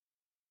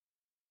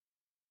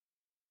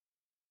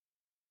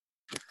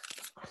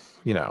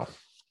you know,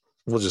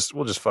 we'll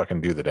just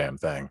fucking do the damn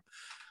thing. I'm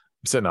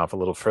sitting off a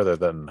little further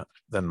than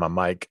my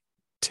mic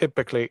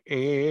typically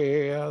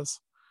is.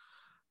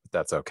 But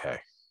that's okay.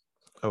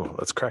 Oh,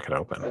 let's crack it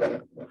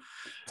open.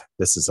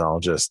 This is all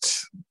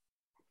just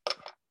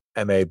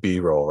MAB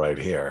roll right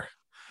here.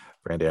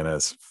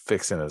 Brandana's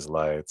fixing his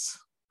lights.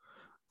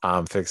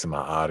 I'm fixing my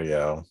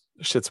audio.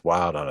 Shit's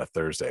wild on a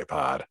Thursday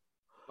pod.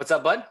 What's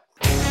up, bud?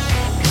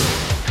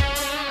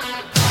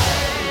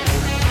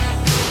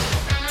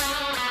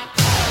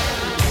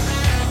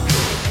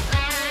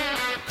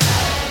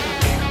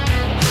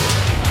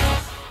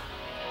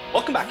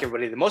 Welcome back,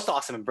 everybody, to the most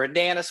awesome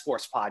Brandana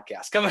Sports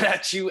Podcast, coming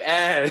at you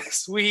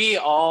as we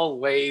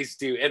always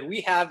do. And we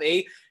have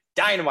a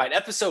dynamite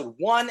episode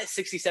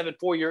 167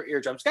 for your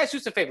eardrums. Guys, do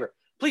us a favor.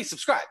 Please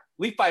subscribe,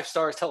 leave 5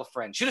 stars, tell a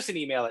friend, shoot us an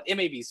email at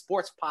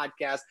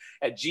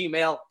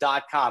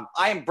mabsportspodcast@gmail.com.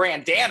 I am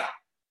Brandana,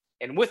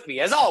 and with me,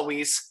 as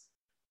always,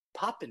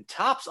 popping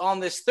tops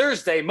on this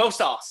Thursday,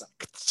 most awesome.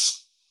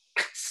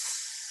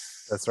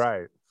 That's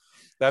right.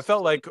 That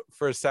felt like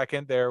for a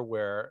second there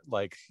where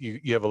like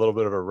you have a little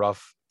bit of a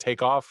rough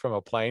takeoff from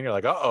a plane. You're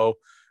like, uh-oh,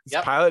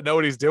 does pilot know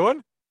what he's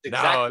doing?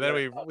 Exactly. No, and then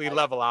we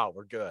level out.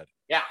 We're good.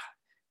 Yeah.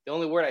 The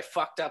only word I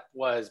fucked up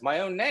was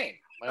my own name,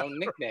 my own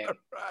nickname.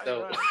 Right,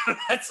 so right.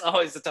 That's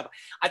always the tough.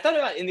 I thought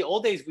about in the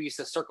old days, we used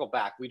to circle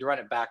back. We'd run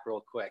it back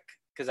real quick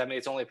because, I mean,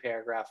 it's only a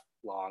paragraph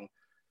long.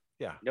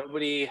 Yeah.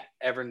 Nobody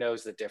ever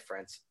knows the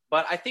difference.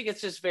 But I think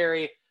it's just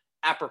very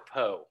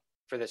apropos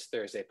for this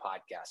Thursday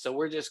podcast. So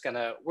we're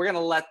gonna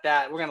let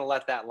that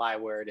lie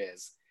where it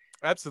is.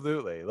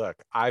 Absolutely.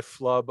 Look, I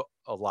flub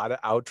a lot of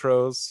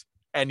outros,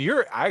 and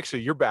your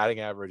batting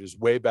average is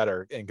way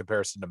better in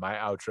comparison to my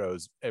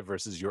outros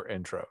versus your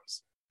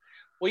intros.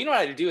 Well, you know what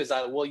I do is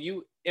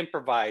you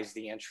improvise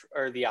the intro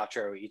or the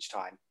outro each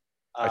time.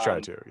 I try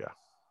to, yeah.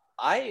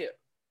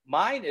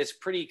 Mine is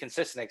pretty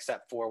consistent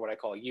except for what I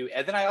call you,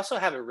 and then I also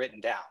have it written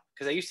down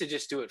because I used to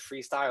just do it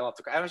freestyle off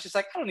the. I was just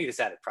like, I don't need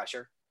this added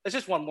pressure. That's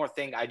just one more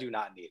thing I do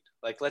not need.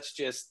 Like, let's.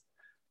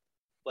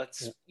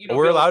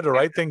 We're allowed to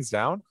write things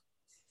down.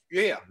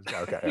 Yeah.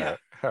 Okay. Yeah.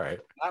 All right.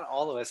 Not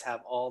all of us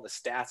have all the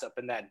stats up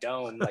in that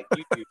dome like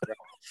you do.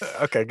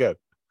 Okay, good.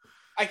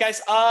 All right,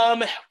 guys.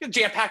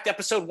 Jam-packed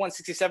episode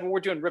 167. We're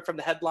doing Rip from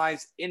the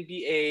Headlines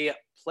NBA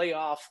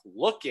playoff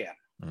look-in.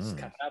 It's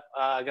coming up.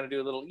 Gonna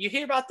do a little. You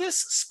hear about this?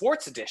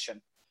 Sports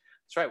edition.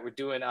 That's right. We're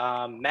doing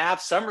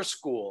Mav Summer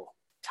School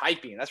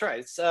typing. That's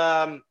right. It's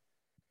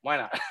why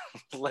not?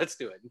 Let's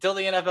do it. Until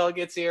the NFL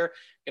gets here,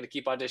 gonna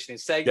keep auditioning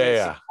segments.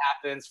 Yeah. See what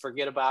happens.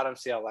 Forget about them.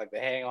 See how like they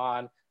hang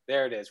on.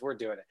 There it is. We're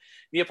doing it.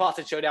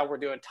 Neapolitan Showdown. We're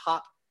doing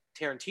top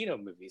Tarantino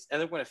movies,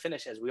 and then we're gonna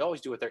finish as we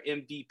always do with our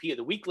MVP of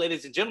the week,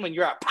 ladies and gentlemen.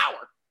 You're at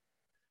power.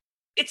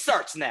 It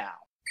starts now.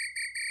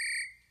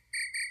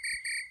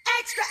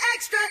 Extra,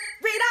 extra,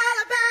 read all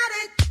about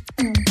it.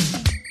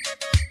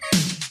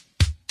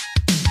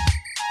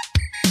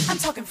 I'm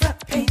talking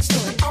front page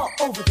story all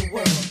over the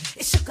world.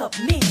 It shook up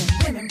men,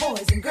 women,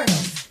 boys, and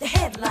girls. The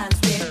headlines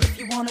read, if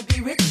you want to be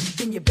rich,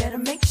 then you better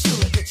make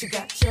sure that you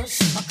got your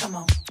shit. Oh, come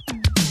on.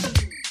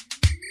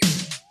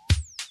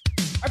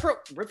 I wrote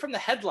Rip from the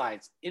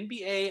Headlines,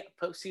 NBA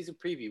postseason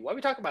preview. Why are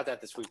we talking about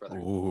that this week, brother?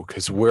 Ooh,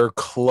 because we're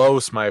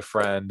close, my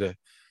friend,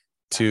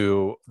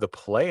 to the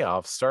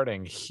playoffs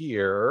starting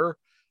here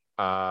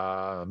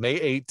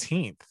May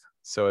 18th.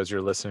 So as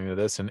you're listening to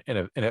this in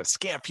a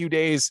scant few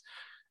days,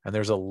 and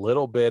there's a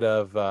little bit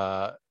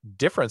of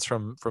difference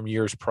from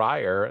years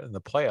prior in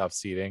the playoff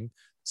seeding.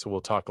 So we'll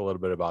talk a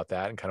little bit about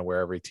that and kind of where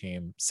every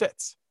team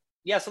sits.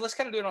 Yeah, so let's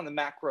kind of do it on the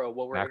macro,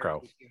 what we're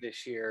going to do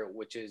this year,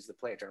 which is the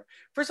play tournament.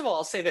 First of all,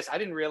 I'll say this. I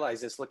didn't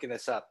realize this looking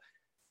this up.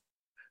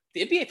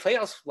 The NBA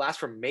playoffs last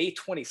from May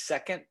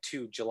 22nd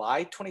to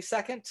July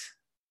 22nd.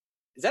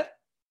 It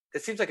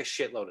seems like a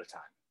shitload of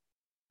time.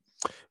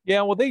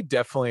 Yeah, well, they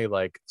definitely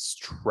like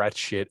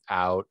stretch it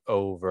out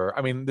over.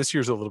 I mean, this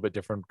year's a little bit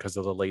different because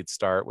of the late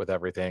start with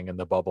everything and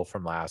the bubble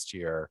from last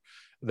year.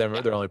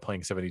 They're only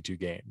playing 72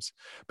 games.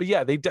 But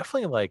yeah, they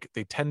definitely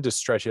they tend to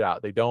stretch it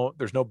out.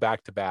 There's no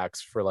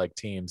back-to-backs for like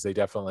teams. They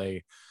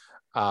definitely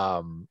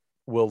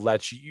will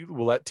let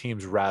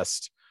teams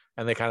rest,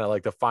 and they kind of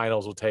like the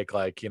finals will take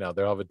they'll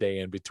have a day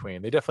in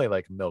between. They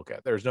definitely milk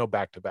it. There's no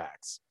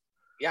back-to-backs.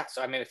 Yeah,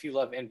 so I mean, if you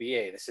love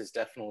NBA, this is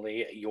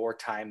definitely your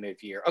time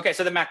of year. Okay,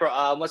 so the macro,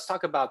 let's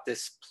talk about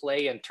this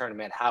play-in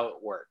tournament, how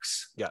it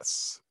works.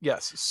 Yes.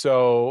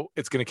 So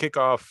it's going to kick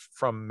off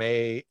from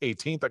May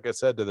 18th, like I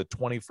said, to the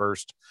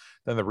 21st.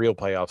 Then the real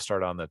playoffs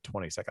start on the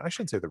 22nd. I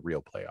shouldn't say the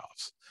real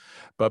playoffs,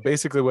 but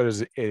basically what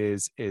it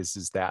is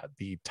that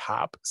the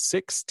top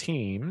 6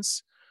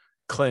 teams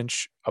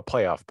clinch a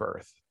playoff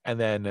berth, and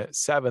then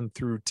 7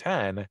 through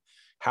 10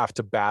 have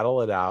to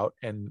battle it out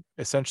and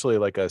essentially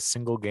like a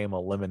single game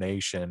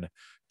elimination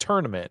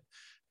tournament.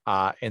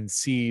 And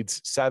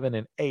seeds 7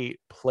 and 8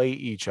 play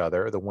each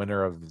other. The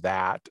winner of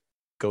that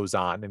goes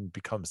on and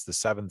becomes the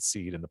 7th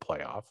seed in the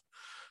playoff.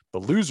 The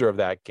loser of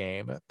that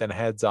game then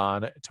heads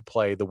on to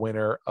play the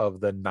winner of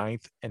the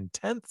 9th and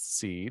 10th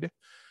seed.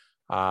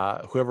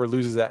 Whoever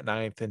loses that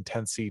 9th and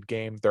 10th seed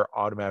game, they're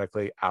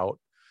automatically out.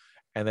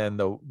 and then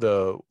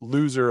the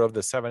loser of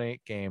the 7-8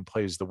 game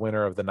plays the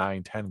winner of the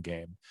 9-10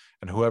 game,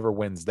 and whoever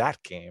wins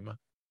that game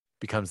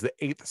becomes the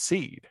 8th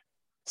seed.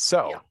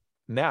 So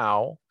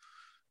now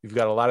you've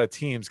got a lot of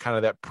teams kind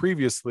of that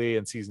previously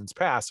in seasons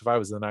past, if I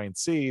was the 9th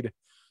seed,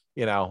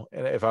 and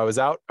if I was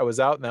out, I was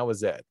out, and that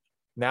was it.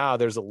 Now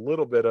there's a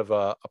little bit of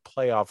a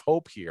playoff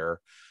hope here.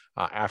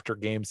 After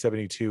game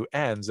 72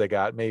 ends, they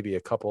got maybe a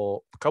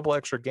couple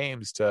extra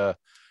games to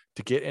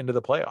get into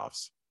the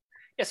playoffs.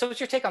 Yeah. So what's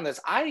your take on this?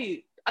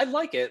 I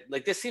like it.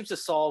 Like, this seems to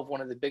solve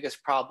one of the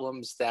biggest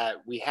problems that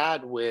we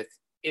had with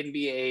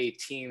NBA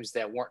teams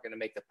that weren't going to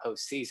make the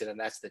postseason, and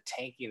that's the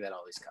tanking that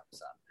always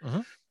comes up.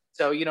 Mm-hmm.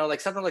 So, like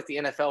something like the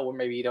NFL, where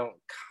maybe you don't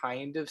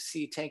kind of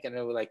see tank. I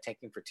know we're like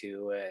tanking for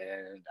 2,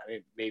 and I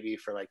mean, maybe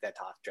for like that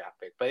top draft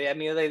pick. But I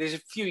mean, like, there's a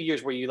few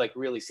years where you like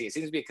really see it. It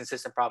seems to be a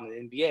consistent problem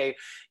in the NBA,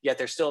 yet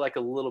there's still like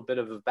a little bit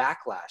of a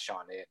backlash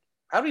on it.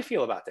 How do you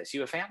feel about this?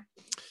 You a fan?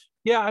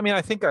 Yeah, I mean,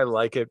 I think I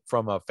like it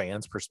from a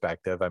fan's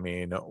perspective. I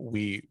mean,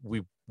 we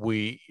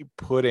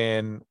put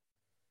in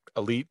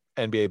elite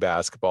NBA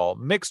basketball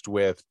mixed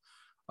with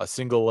a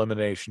single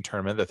elimination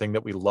tournament, the thing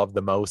that we love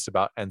the most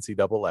about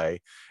NCAA,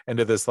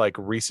 into this like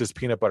Reese's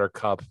peanut butter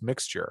cup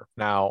mixture.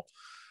 Now,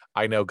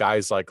 I know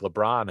guys like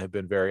LeBron have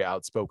been very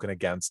outspoken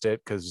against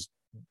it because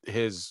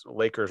his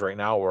Lakers right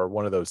now are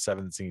one of those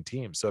 7-seed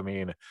teams. So, I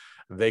mean,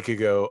 they could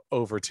go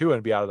over 2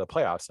 and be out of the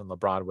playoffs, and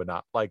LeBron would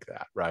not like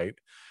that, right?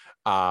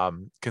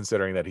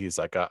 Considering that he's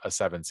like a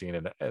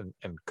 7-seed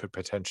and could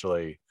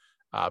potentially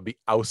be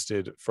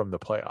ousted from the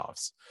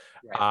playoffs.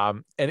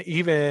 Right. And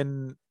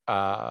even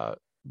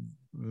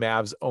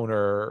Mavs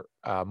owner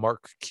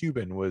Mark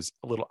Cuban was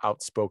a little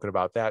outspoken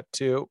about that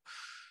too.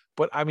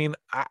 But I mean,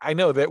 I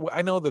know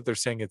that they're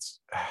saying it's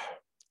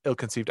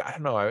ill-conceived. I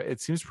don't know.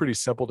 It seems pretty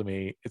simple to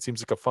me. It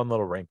seems like a fun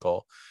little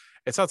wrinkle.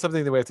 It's not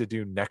something that we have to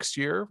do next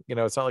year.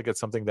 It's not like it's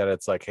something that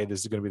it's like, hey,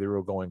 this is going to be the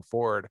rule going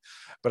forward.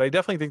 But I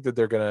definitely think that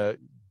they're going to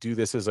do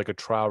this as like a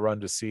trial run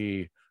to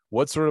see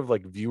what sort of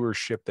like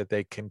viewership that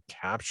they can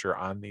capture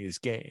on these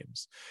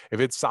games. If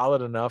it's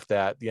solid enough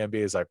that the NBA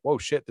is like, whoa,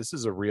 shit, this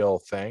is a real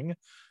thing,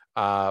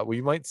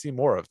 we might see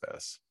more of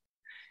this.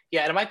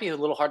 Yeah, and it might be a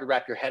little hard to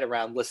wrap your head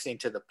around listening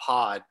to the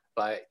pod,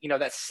 but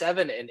that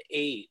 7 and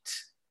 8,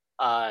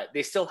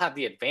 they still have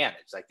the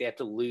advantage. Like, they have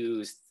to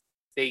lose.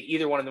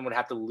 Either one of them would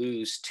have to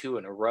lose 2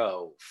 in a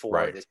row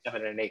for the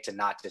 7 and 8 to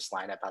not just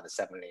line up how the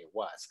 7 and 8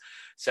 was.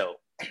 So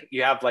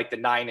you have like the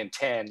 9 and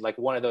 10, like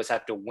one of those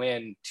have to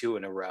win 2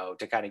 in a row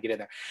to kind of get in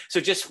there. So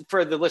just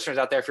for the listeners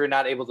out there, if you're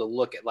not able to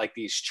look at like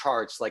these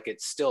charts, like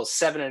it's still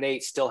 7 and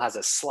 8 still has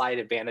a slight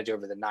advantage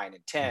over the 9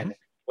 and 10,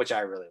 which I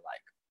really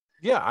like.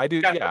 Yeah, I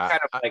do. Kind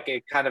of like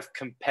a kind of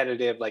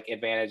competitive like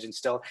advantage, and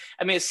still,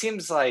 I mean, it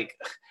seems like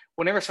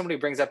whenever somebody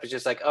brings up, it's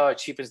just like, oh, it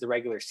cheapens the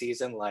regular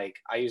season. Like,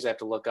 I usually have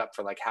to look up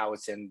for like how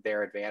it's in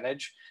their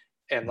advantage,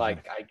 and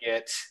like I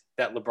get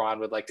that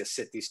LeBron would like to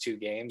sit these 2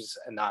 games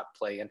and not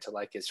play into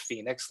like his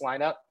Phoenix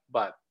lineup,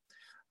 but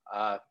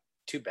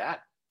too bad.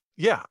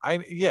 Yeah,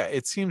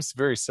 it seems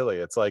very silly.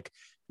 It's like,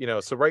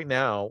 so right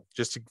now,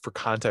 for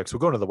context, we'll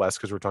go into the West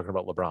because we're talking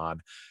about LeBron.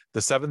 The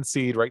 7th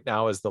seed right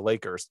now is the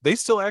Lakers. They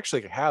still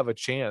actually have a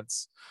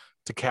chance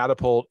to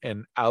catapult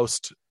and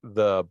oust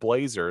the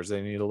Blazers.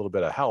 They need a little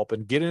bit of help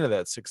and get into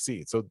that 6th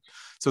seed. So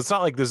it's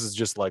not like this is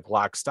just like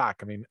lock stock.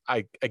 I mean,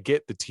 I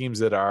get the teams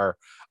that are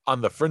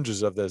on the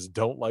fringes of this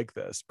don't like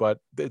this, but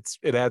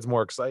it adds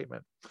more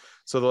excitement.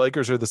 So the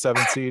Lakers are the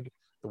 7th seed.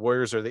 The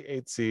Warriors are the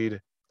 8th seed.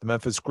 The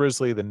Memphis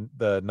Grizzlies,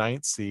 the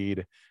 9th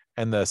seed.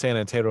 And the San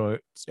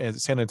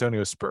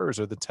Antonio Spurs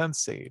are the 10th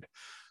seed.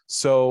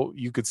 So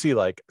you could see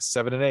like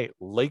 7 and 8,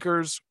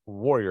 Lakers,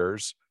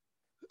 Warriors,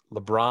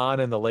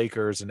 LeBron and the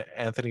Lakers and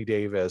Anthony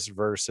Davis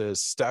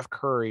versus Steph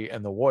Curry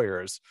and the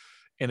Warriors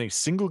in a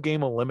single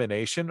game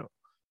elimination.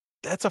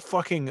 That's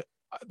the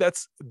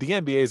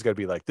NBA is going to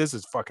be like, this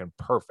is fucking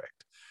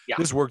perfect. Yeah.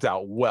 This worked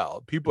out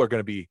well. People are going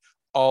to be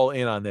all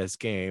in on this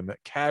game.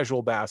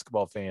 Casual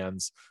basketball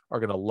fans are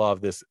going to love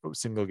this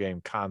single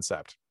game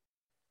concept,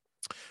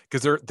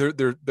 because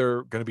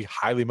they're going to be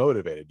highly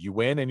motivated. You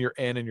win and you're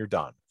in and you're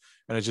done,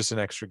 and it's just an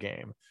extra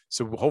game.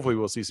 So hopefully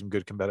we'll see some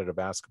good competitive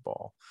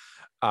basketball.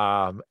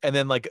 And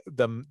then like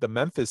the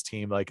Memphis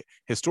team, like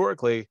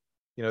historically,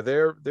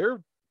 they're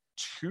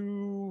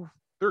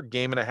a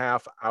game and a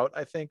half out,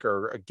 I think,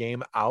 or a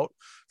game out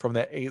from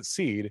that 8th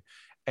seed.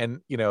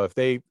 And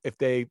if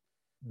they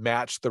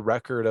match the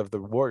record of the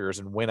Warriors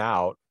and win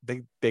out,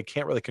 they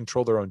can't really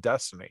control their own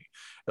destiny.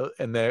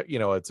 And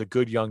it's a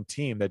good young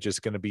team that's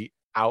just going to be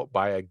out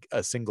by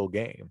a single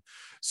game.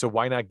 So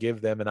why not give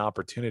them an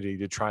opportunity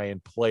to try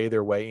and play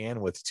their way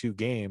in with 2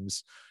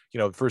 games?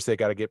 First they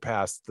got to get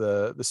past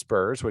the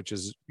Spurs, which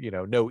is,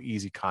 no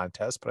easy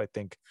contest, but I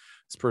think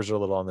Spurs are a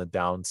little on the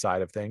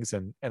downside of things,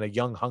 and a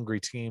young, hungry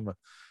team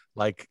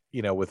like,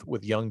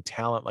 with young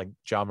talent like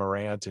John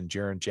Morant and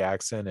Jaren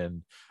Jackson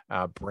and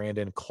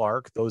Brandon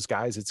Clark, those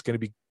guys, it's going to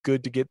be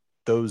good to get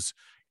those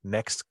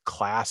next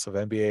class of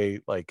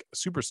NBA like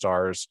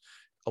superstars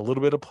a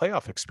little bit of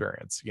playoff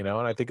experience, and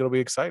I think it'll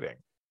be exciting.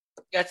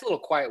 Yeah, it's a little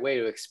quiet way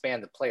to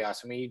expand the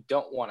playoffs. I mean, you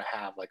don't want to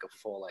have like a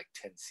full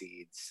 10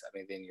 seeds. I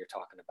mean, then you're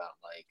talking about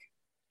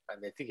I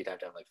think you'd have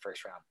to have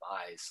first round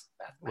buys.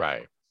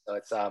 Right. So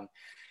it's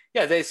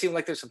yeah, they seem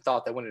like there's some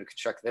thought that went into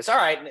constructing this. All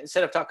right,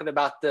 instead of talking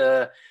about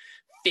the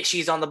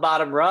fishies on the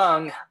bottom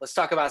rung, let's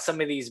talk about some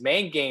of these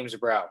main games,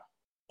 bro.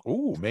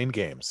 Ooh, main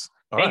games.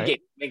 Main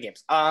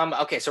games.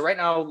 Okay, so right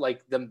now,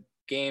 the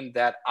game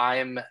that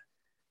I'm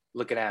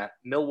looking at,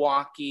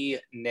 Milwaukee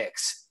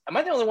Knicks. Am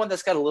I the only one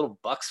that's got a little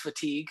Bucks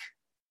fatigue?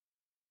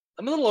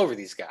 I'm a little over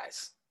these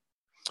guys.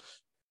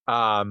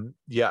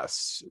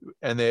 Yes,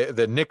 and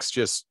the Knicks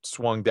just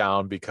swung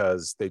down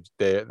because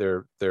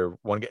they're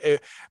one.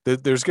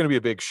 There's going to be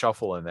a big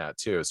shuffle in that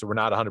too, so we're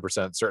not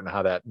 100% certain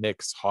how that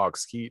Knicks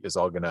Hawks Heat is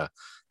all going to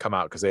come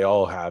out because they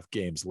all have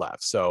games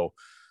left. So,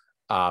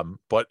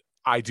 but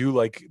I do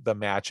like the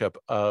matchup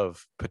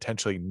of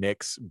potentially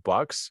Knicks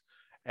Bucks.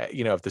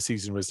 If the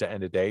season was to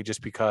end today,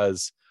 just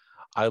because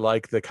I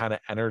like the kind of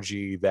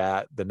energy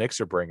that the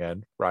Knicks are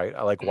bringing. Right,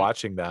 I like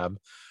watching them.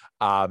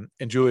 And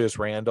Julius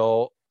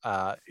Randle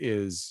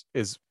is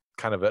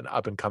kind of an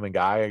up and coming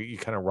guy. You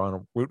kind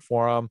of root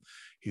for him.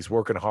 He's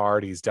working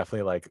hard. He's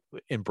definitely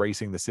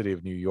embracing the city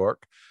of New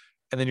York.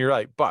 And then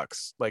you're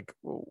Bucks. I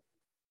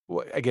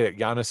get it.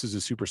 Giannis is a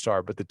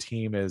superstar, but the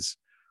team is.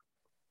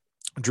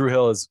 Drew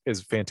Hill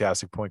is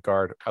fantastic point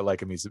guard. I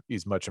like him.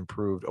 He's much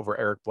improved over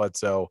Eric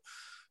Bledsoe,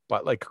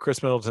 but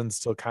Chris Middleton's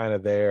still kind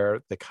of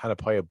there. They kind of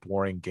play a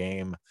boring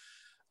game.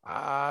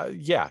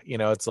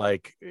 It's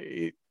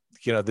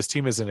this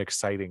team isn't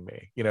exciting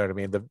me. You know what I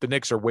mean? The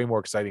Knicks are way more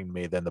exciting to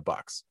me than the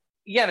Bucks.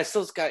 Yeah, and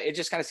it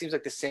just kind of seems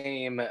like the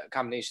same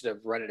combination of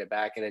running it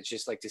back, and it's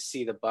just to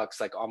see the Bucks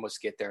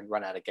almost get there and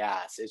run out of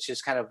gas. It's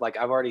just kind of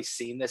I've already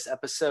seen this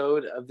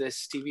episode of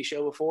this TV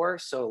show before,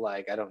 so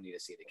I don't need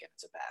to see it again.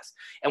 It's a pass.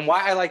 And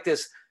why I like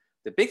this,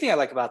 the big thing I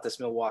like about this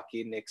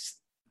Milwaukee Knicks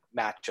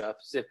matchup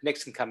is if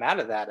Knicks can come out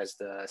of that as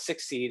the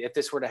 6th seed, if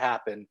this were to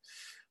happen.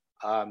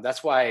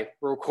 That's why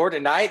we're recording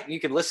tonight. You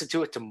can listen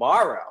to it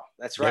tomorrow.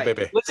 That's right. Yeah,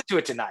 baby. Listen to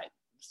it tonight.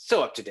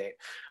 So up to date.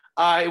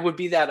 It would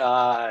be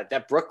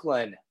that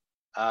Brooklyn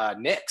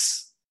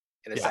Knicks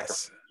in the second.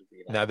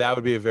 Now that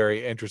would be a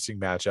very interesting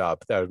matchup.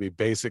 That would be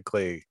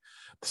basically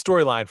the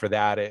storyline for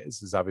that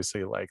is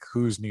obviously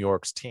who's New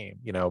York's team.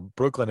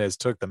 Brooklyn has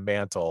took the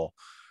mantle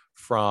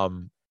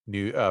from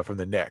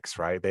the Knicks,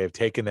 right? They have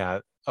taken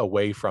that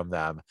away from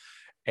them.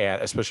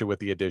 And especially with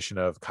the addition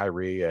of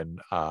Kyrie and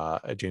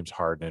James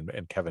Harden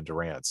and Kevin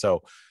Durant.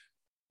 So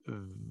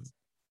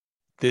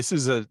this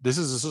is a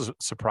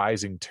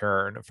surprising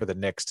turn for the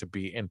Knicks to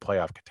be in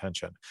playoff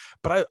contention.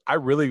 But I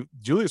really,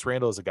 Julius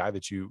Randle is a guy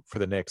that for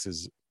the Knicks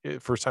is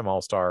first time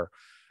All-Star,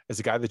 is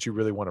a guy that you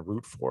really want to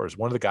root for. Is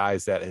one of the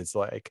guys that has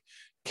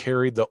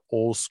carried the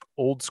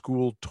old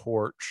school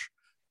torch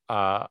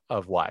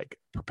of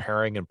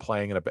preparing and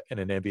playing in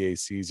an NBA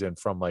season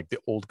from the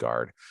old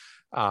guard.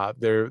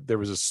 There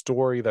was a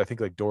story that I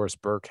think Doris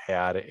Burke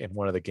had in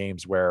one of the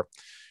games where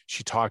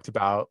she talked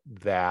about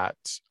that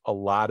a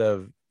lot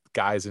of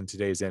guys in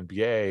today's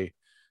NBA,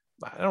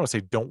 I don't want to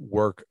say don't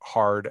work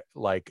hard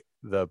like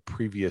the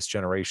previous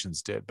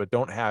generations did, but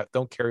don't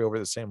carry over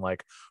the same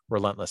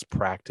relentless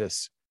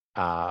practice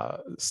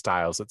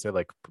styles that say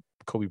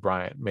Kobe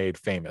Bryant made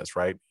famous,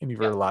 right? And you've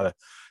heard a lot of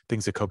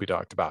things that Kobe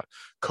talked about.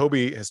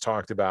 Kobe has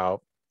talked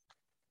about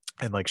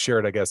and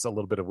shared, I guess, a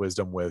little bit of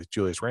wisdom with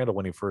Julius Randle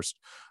when he first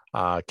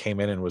came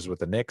in and was with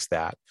the Knicks,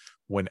 that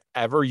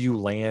whenever you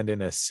land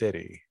in a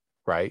city,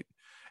 right,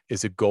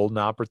 is a golden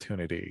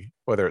opportunity,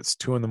 whether it's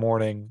 2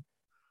 a.m,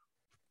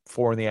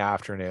 4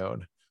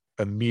 p.m,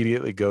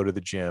 immediately go to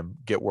the gym,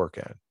 get work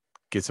in,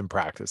 get some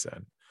practice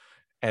in.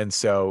 And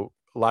so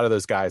a lot of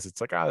those guys,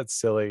 it's that's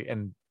silly.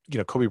 And,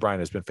 Kobe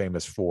Bryant has been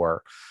famous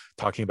for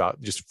talking about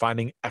just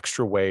finding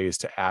extra ways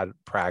to add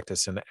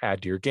practice and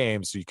add to your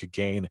game so you could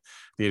gain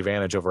the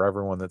advantage over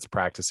everyone that's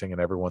practicing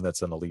and everyone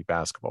that's an elite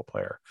basketball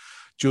player.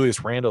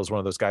 Julius Randle is one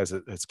of those guys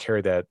that has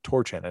carried that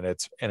torch in, and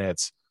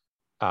it's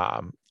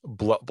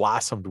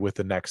blossomed with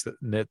the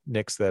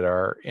Knicks that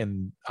are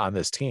on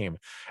this team.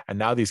 And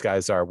now these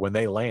guys are, when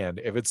they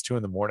land, if it's 2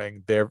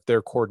 a.m,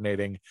 they're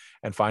coordinating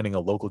and finding a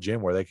local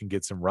gym where they can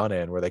get some run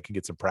in, where they can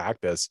get some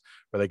practice,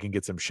 where they can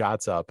get some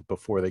shots up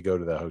before they go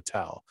to the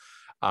hotel.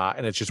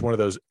 And it's just one of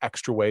those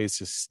extra ways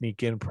to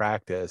sneak in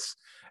practice.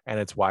 And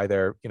it's why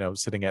they're,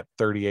 sitting at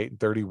 38 and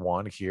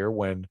 31 here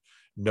when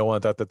no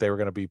one thought that they were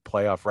going to be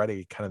playoff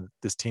ready. Kind of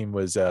this team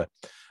was a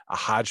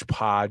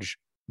hodgepodge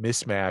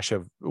mismatch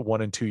of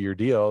 1 and 2 year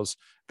deals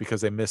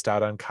because they missed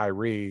out on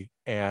Kyrie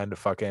and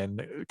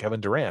fucking Kevin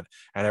Durant,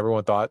 and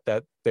everyone thought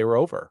that they were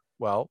over.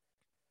 Well,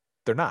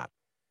 they're not.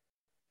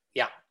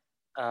 Yeah.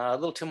 A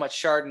little too much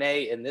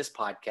Chardonnay in this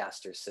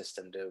podcaster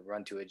system to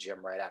run to a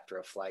gym right after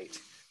a flight.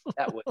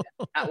 That would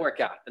not work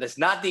out. But it's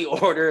not the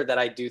order that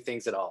I do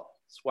things at all.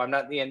 That's why I'm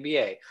not in the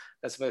NBA.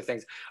 That's some of the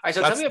things. All right,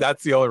 so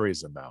that's the only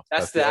reason, though.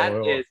 That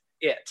is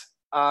it.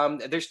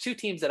 There's 2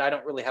 teams that I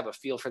don't really have a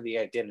feel for the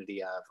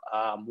identity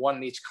of. One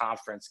in each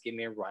conference. Give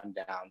me a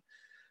rundown.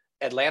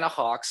 Atlanta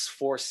Hawks,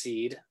 4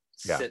 seed,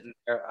 Yeah. sitting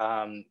there,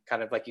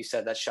 kind of like you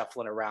said, that's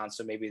shuffling around.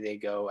 So maybe they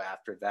go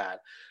after that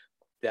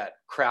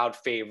crowd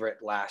favorite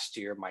last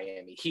year,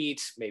 Miami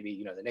Heat.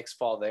 Maybe, the Knicks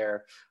fall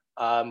there.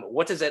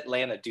 What does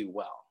Atlanta do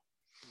well?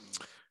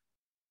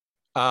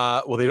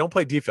 Well, they don't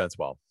play defense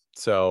well.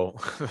 So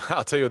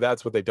I'll tell you,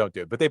 that's what they don't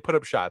do, but they put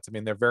up shots. I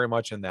mean, they're very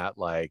much in that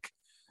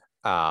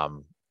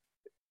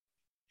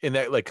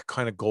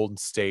kind of Golden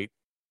State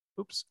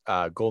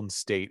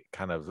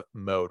kind of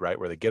mode, right?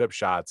 Where they get up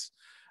shots.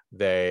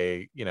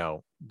 They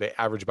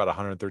average about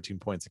 113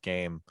 points a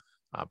game,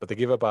 but they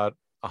give up about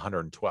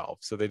 112.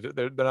 So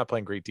they're not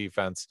playing great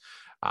defense.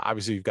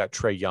 Obviously, you've got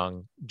Trae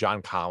Young,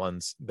 John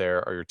Collins.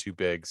 There are your two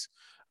bigs.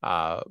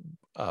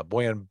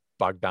 Bojan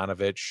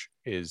Bogdanovic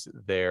is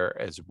there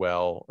as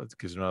well,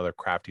 because another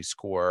crafty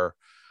scorer.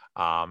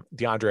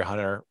 DeAndre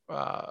Hunter,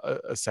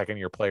 a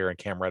second-year player, and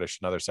Cam Reddish,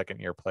 another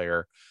second-year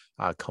player,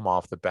 come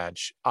off the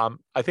bench.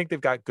 I think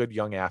they've got good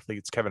young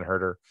athletes. Kevin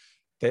Huerter,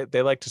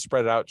 they like to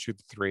spread it out, shoot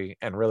the three,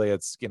 and really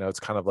it's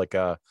kind of like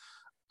a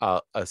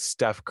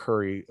Steph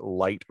Curry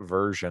light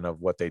version of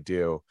what they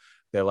do.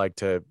 They like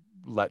to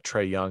let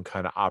Trae Young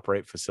kind of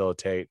operate,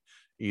 facilitate,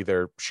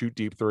 either shoot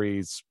deep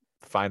threes,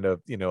 find a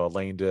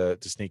lane to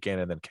sneak in,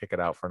 and then kick it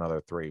out for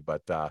another three.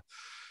 But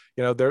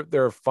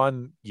they're a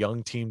fun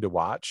young team to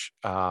watch.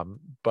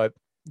 But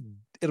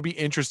it'll be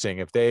interesting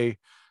if they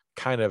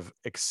kind of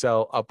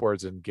excel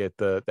upwards and get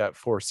that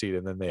 4 seed,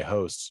 and then they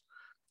host,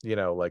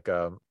 like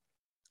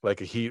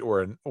a Heat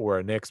or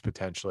a Knicks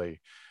potentially.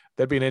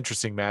 That'd be an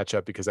interesting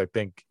matchup, because I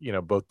think,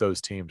 both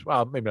those teams,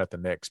 well, maybe not the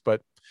Knicks,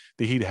 but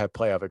the Heat have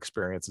playoff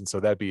experience. And so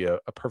that'd be a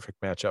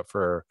perfect matchup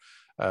for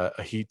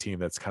a Heat team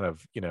that's kind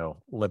of,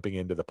 limping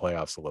into the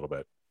playoffs a little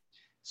bit.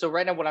 So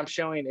right now what I'm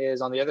showing is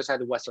on the other side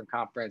of the Western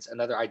Conference,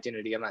 another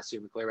identity I'm not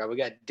super clear about. We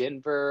got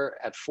Denver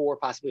at 4,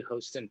 possibly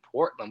hosting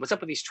Portland. What's up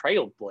with these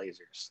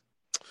Trailblazers?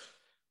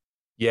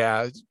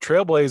 Yeah,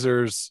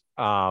 Trailblazers,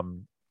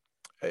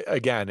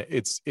 again,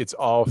 it's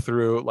all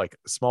through like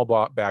small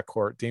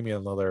backcourt,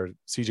 Damian Lillard,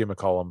 CJ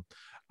McCollum.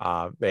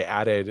 They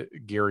added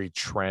Gary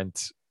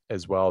Trent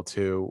as well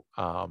too,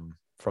 from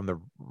the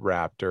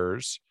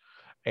Raptors,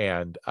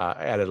 and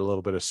added a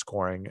little bit of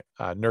scoring.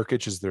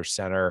 Nurkic is their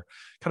center,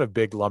 kind of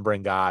big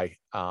lumbering guy,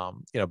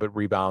 but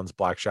rebounds,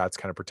 block shots,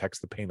 kind of protects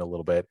the paint a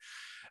little bit.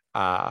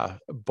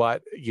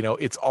 But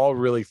it's all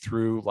really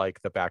through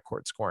like the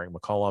backcourt scoring,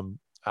 McCollum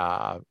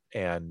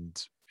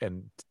and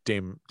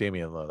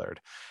Damian Lillard.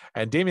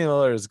 And Damian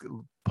Lillard is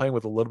playing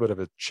with a little bit of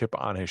a chip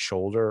on his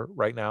shoulder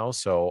right now,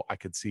 so I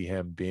could see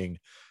him being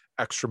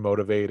extra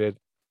motivated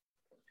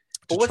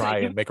to try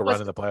and make a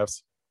run in the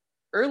playoffs.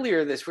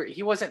 Earlier this week,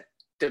 he wasn't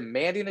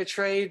demanding a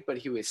trade, but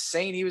he was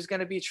saying he was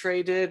going to be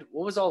traded.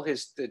 What was all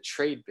the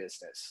trade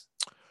business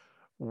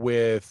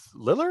with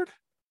Lillard?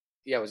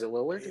 Yeah, was it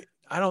Lillard?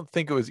 I don't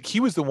think it was. He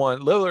was the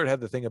one. Lillard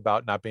had the thing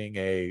about not being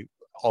a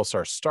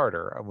all-star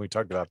starter, and we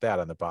talked about that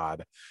on the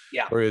pod.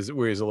 Yeah, where he's a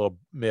little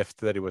miffed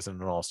that he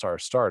wasn't an all-star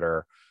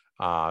starter,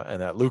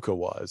 and that Luka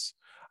was.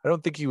 I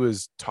don't think he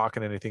was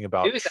talking anything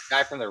about. He was that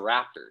guy from the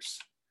Raptors.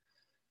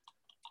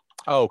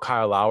 Oh,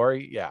 Kyle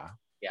Lowry. Yeah.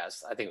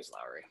 Yes, I think it was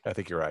Lowry. I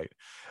think you're right.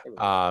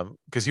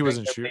 Because he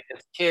wasn't shooting.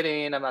 Just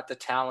kidding. I'm not the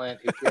talent.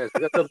 Who cares?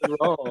 That's something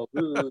wrong.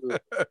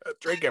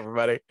 Drink,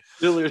 everybody.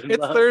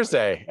 It's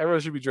Thursday.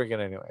 Everyone should be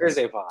drinking anyway.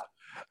 Thursday pod.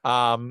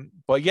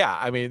 But yeah,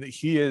 I mean,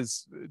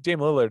 Dame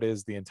Lillard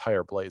is the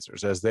entire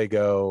Blazers as they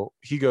go.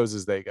 He goes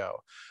as they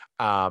go.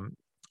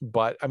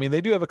 But I mean,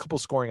 they do have a couple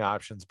scoring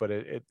options, but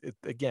it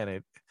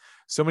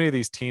so many of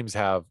these teams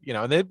have,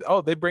 and they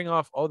pull the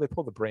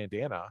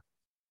Brandana.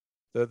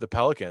 The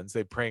Pelicans,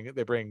 they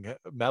bring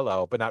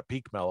Melo, but not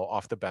peak Melo,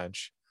 off the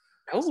bench.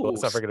 So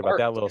let's not forget about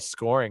that little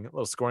scoring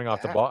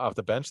off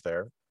the bench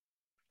there.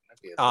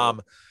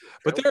 But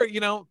they're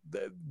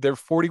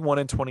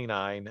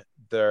 41-29.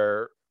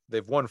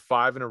 They've won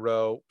 5 in a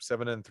row,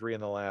 7-3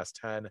 in the last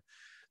 10.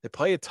 They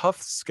play a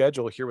tough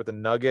schedule here with the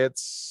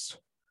Nuggets.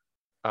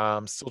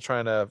 Still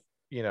trying to,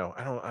 I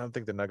don't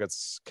think the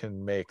Nuggets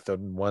can make the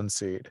 1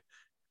 seed,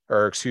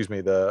 or excuse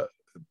me,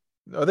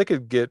 they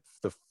could get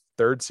the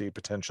 3rd seed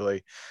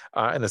potentially,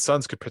 and the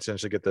Suns could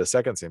potentially get the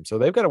 2nd seed. So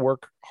they've got to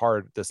work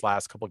hard this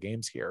last couple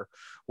games here.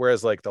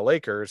 Whereas like the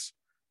Lakers,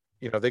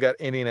 they got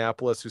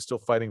Indianapolis who's still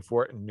fighting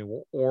for it, and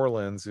New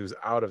Orleans who's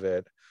out of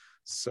it.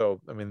 So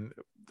I mean,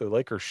 the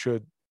Lakers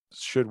should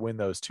win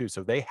those two.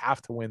 So they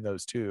have to win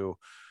those two.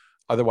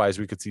 Otherwise,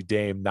 we could see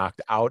Dame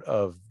knocked out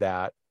of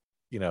that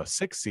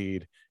 6th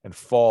seed and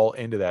fall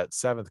into that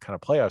 7th kind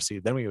of playoff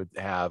seed. Then we would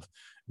have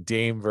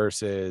Dame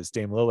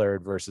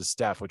Lillard versus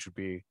Steph, which would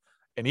be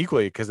an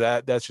equally, because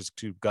that's just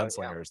two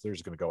gunslingers. They're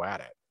just going to go at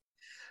it.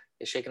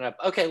 It's shaking up.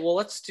 Okay,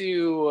 well,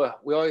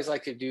 we always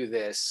like to do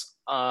this.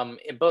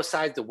 In both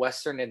sides, the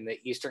Western and the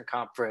Eastern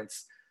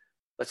Conference,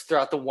 let's throw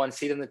out the 1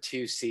 seed and the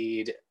 2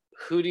 seed.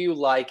 Who do you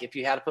like if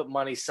you had to put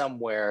money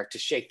somewhere to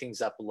shake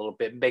things up a little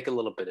bit and make a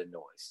little bit of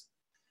noise?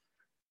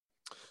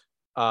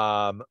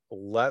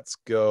 Let's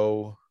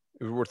go.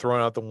 We're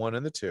throwing out the 1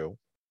 and the 2.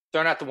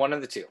 Throwing out the 1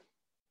 and the 2.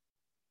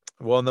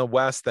 Well, in the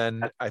West,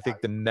 then I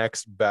think the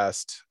next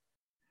best.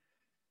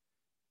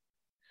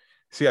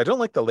 See, I don't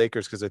like the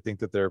Lakers because I think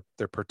that they're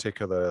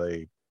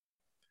particularly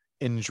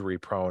injury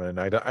prone, and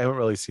I haven't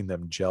really seen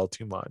them gel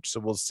too much. So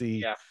we'll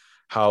see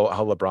how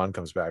LeBron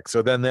comes back.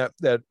 So then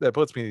that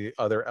puts me the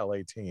other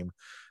LA team,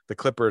 the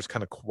Clippers,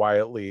 kind of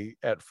quietly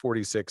at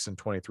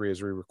 46-23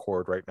 as we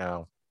record right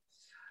now.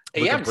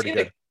 I'm pretty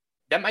good.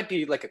 That might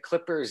be like a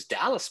Clippers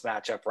Dallas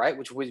matchup, right?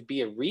 Which would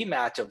be a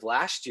rematch of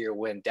last year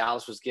when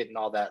Dallas was getting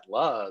all that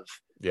love.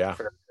 Yeah.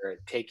 For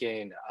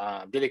taking,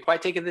 did they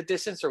quite take it the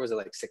distance, or was it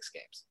like 6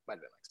 games? Might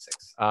have been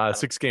like 6.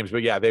 6 games,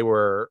 but yeah, they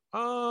were.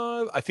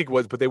 I think it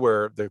was, but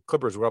the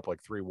Clippers were up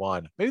like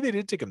 3-1. Maybe they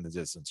did take him the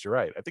distance. You're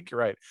right. I think you're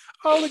right.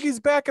 Oh, look, he's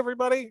back,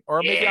 everybody.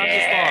 Or maybe I'm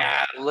just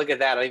wrong. Look at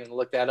that. I didn't even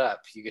look that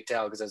up. You could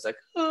tell because I was like,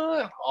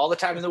 all the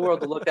time in the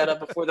world to look that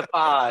up before the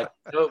pod.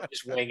 Nope,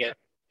 just wing it.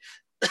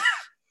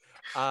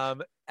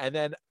 And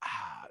then,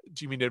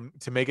 do you mean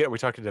to make it? Are we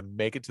talking to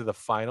make it to the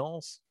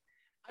finals?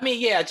 I mean,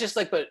 yeah, just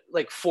like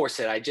force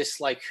it. I just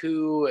like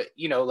who,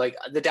 like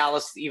the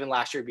Dallas, even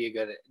last year would be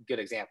a good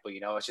example.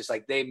 It's just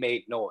like they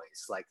made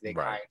noise. Like they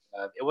kind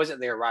of, it wasn't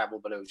their rival,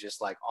 but it was just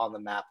like on the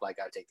map. Like,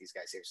 I would take these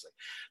guys seriously.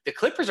 The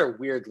Clippers are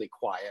weirdly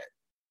quiet.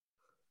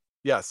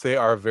 Yes, they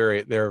are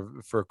they're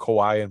for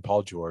Kawhi and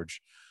Paul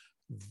George,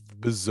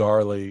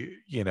 bizarrely,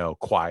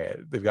 quiet.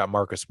 They've got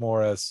Marcus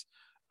Morris,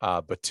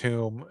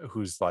 Batum,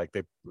 who's like,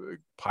 they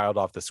piled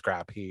off the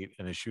scrap heat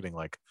and is shooting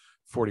like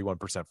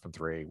 41% from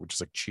 3, which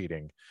is like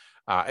cheating.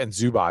 And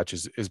Zubac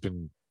has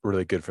been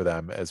really good for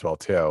them as well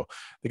too.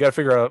 They got to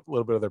figure out a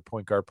little bit of their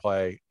point guard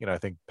play. I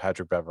think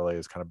Patrick Beverley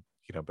is kind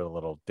of, been a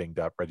little dinged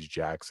up, Reggie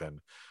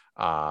Jackson,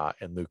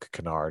 and Luke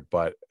Kennard.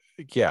 But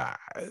yeah,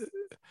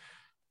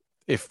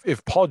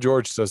 if Paul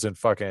George doesn't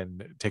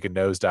fucking take a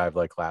nosedive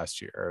like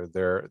last year,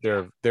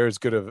 they're as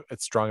good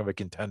as strong of a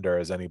contender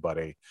as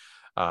anybody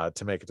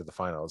to make it to the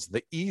finals.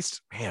 The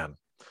East, man,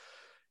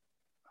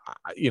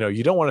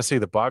 you don't want to say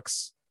the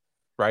Bucks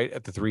right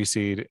at the 3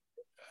 seed,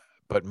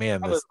 but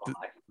man, the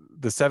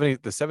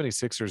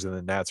 76ers and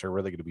the Nets are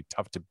really going to be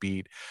tough to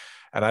beat.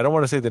 And I don't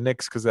want to say the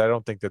Knicks because I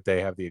don't think that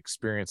they have the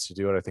experience to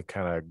do it. I think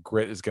kind of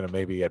grit is going to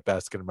maybe at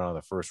best get them out of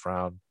the first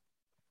round.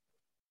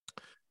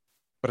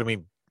 But I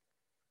mean,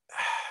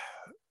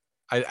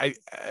 I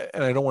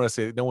don't want to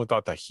say no one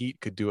thought the Heat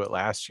could do it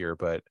last year,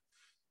 but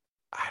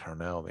I don't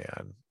know,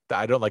 man.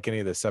 I don't like any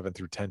of the 7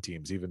 through 10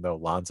 teams, even though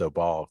Lonzo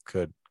Ball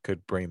could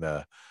bring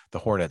the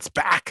Hornets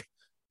back.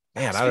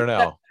 Man, I don't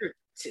know.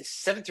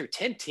 7 through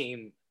 10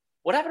 team.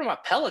 What happened to my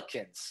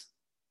Pelicans?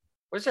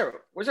 Where's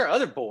our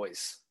other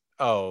boys?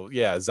 Oh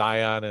yeah,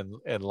 Zion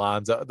and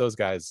Lonzo, those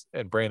guys,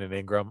 and Brandon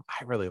Ingram.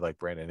 I really like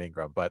Brandon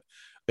Ingram, but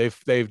they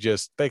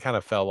kind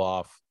of fell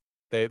off.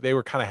 They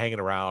were kind of hanging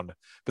around,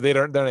 but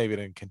they're not even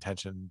in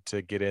contention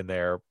to get in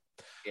there.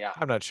 Yeah,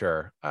 I'm not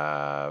sure.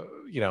 Van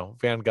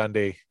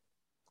Gundy.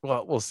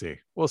 Well, we'll see.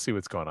 We'll see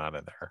what's going on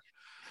in there.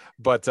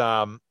 But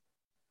yeah,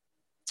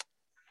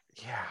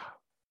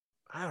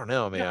 I don't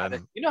know,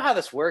 man. You know how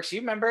this works. You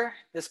remember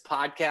this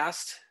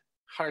podcast?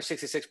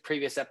 166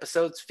 previous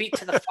episodes. Feet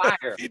to the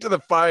fire. Feet to the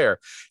fire.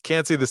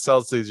 Can't see the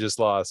Celtics just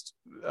lost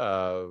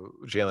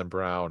Jaylen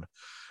Brown.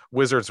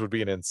 Wizards would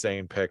be an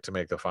insane pick to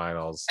make the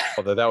finals.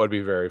 Although that would be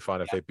very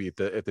fun if they beat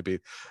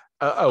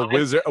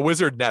a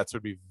Wizard Nets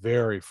would be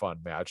very fun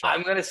matchup.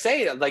 I'm gonna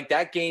say like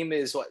that team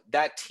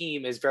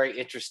is very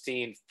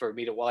interesting for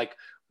me to like.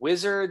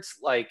 Wizards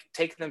like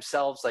taking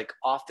themselves like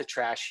off the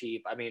trash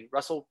heap. I mean,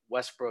 Russell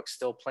Westbrook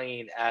still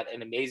playing at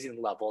an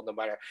amazing level. No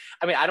matter,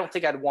 I mean, I don't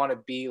think I'd want to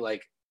be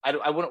like.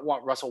 I wouldn't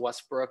want Russell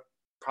Westbrook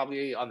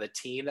probably on the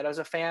team that I was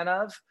a fan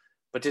of,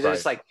 but to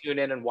just like tune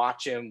in and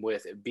watch him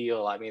with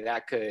Beal, I mean,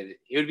 it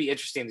would be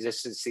interesting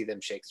just to see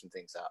them shake some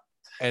things up.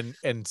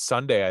 And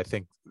Sunday, I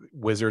think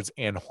Wizards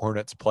and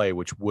Hornets play,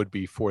 which would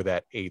be for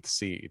that 8th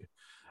seed.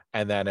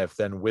 And then if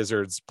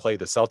Wizards play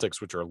the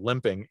Celtics, which are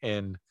limping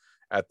in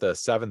at the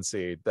 7th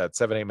seed, that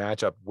 7-8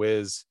 matchup,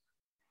 Wiz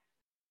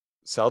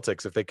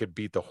Celtics, if they could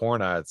beat the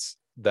Hornets,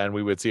 then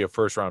we would see a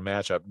first round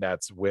matchup,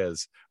 Nets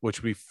Wiz,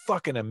 which would be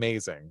fucking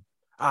amazing.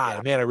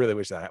 Man, I really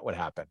wish that would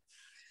happen.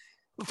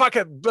 Fuck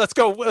it, let's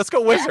go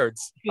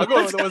Wizards. I'll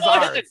go with the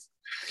Wizards.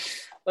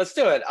 Let's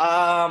do it.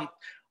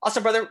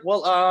 Awesome, brother.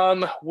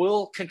 Well,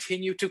 we'll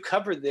continue to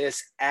cover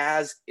this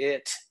as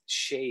it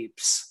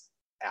shapes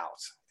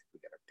out. We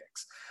got our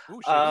picks.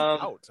 Ooh, shapes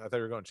out. I thought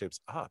we were going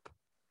shapes up.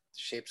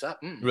 Shapes up.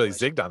 Really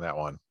zigged on that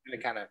one. And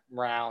it kind of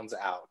rounds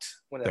out.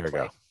 There we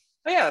go.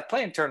 Oh yeah,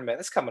 playing tournament.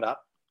 That's coming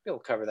up. We'll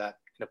cover that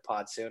in a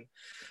pod soon.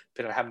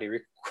 Depending on how many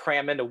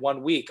cram into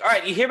 1 week. All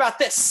right, you hear about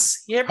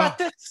this? You hear about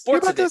this?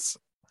 Sports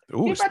edition.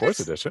 Ooh, sports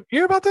edition. You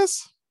hear about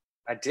this?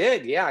 I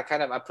did, yeah.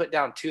 I put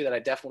down 2 that I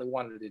definitely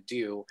wanted to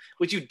do,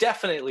 which you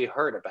definitely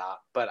heard about,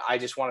 but I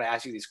just wanted to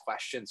ask you these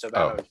questions. So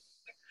that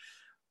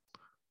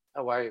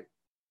why?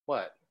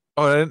 What?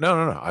 Oh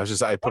no!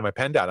 I put my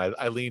pen down.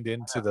 I leaned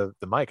into the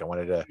mic. I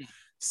wanted to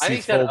see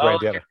full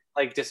Brandana.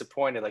 Like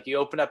disappointed. Like you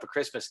open up a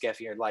Christmas gift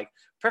and you're like,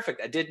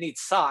 perfect. I did need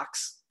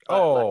socks.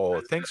 Oh,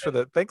 thanks for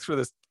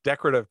this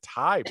decorative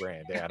tie,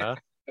 Brandana.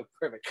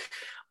 Perfect.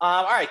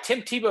 All right,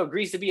 Tim Tebow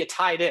agrees to be a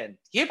tight end.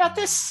 You hear about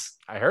this?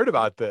 I heard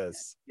about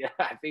this. Yeah,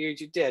 I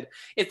figured you did.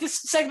 If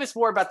this segment's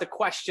more about the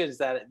questions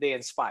that they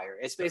inspire,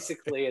 it's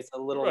basically it's a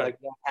little Right.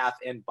 like 1/2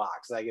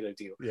 inbox I get to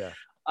do. Yeah.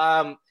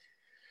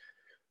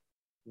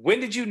 When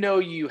did you know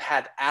you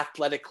had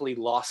athletically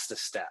lost a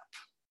step?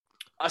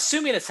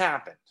 Assuming it's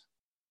happened.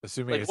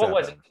 Assuming Like it's what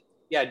happened. was it?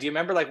 Yeah, do you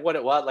remember like what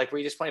it was? Like were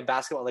you just playing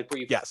basketball? Like were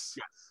you? Yes,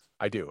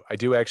 I do. I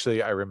do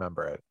actually. I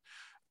remember it.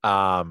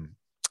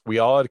 We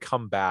all had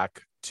come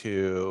back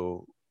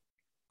to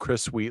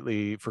Chris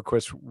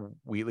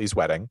Wheatley's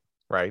wedding,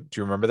 right? Do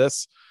you remember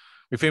this?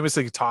 We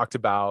famously talked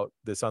about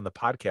this on the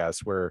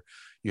podcast where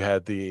you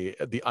had the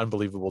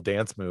unbelievable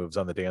dance moves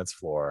on the dance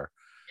floor.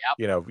 Yep.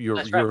 You know,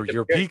 That's right.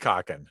 you're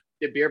peacocking.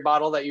 The beer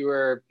bottle that you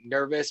were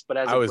nervous, but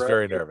as I a was bro,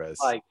 very you're nervous.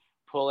 like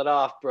pull it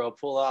off, bro.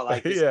 Pull it out.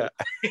 Like Yeah.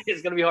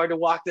 it's gonna be hard to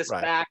walk this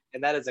Right. back,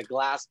 and that is a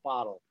glass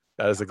bottle.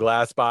 That is a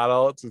glass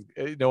bottle.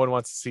 No one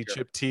wants to see Sure.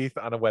 chipped teeth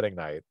on a wedding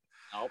night.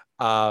 Nope.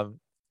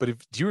 But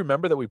do you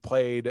remember that we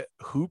played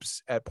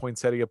hoops at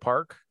Poinsettia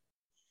Park?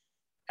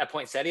 At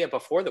Poinsettia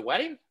before the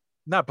wedding?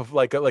 Not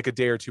like a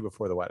day or two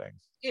before the wedding.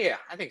 Yeah,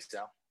 I think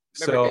so.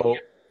 So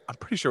I'm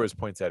pretty sure it was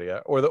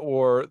Poinsettia or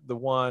the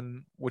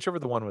one, whichever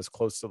the one was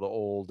close to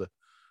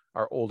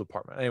our old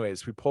apartment.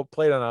 Anyways, we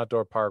played on an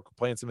outdoor park,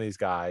 playing some of these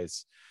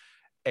guys,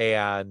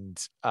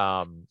 and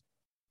I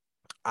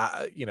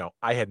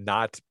had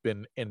not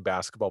been in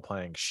basketball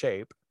playing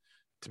shape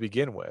to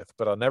begin with,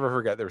 but I'll never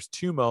forget. There's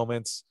 2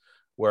 moments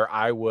where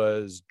I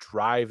was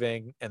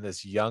driving and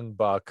this young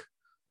buck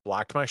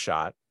blocked my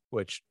shot,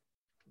 which,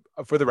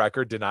 for the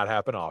record, did not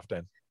happen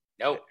often.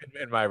 No.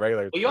 In my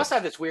regular. Well, you also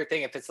have this weird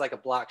thing if it's like a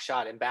block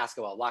shot in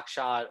basketball, block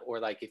shot, or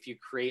like if you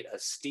create a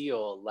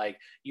steal, like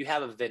you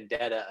have a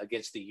vendetta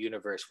against the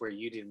universe where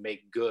you didn't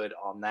make good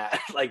on that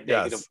like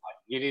negative one.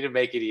 You need to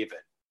make it even.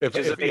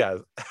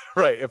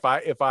 Right.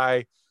 If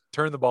I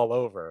turn the ball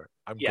over,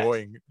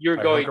 you're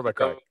going to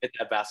go hit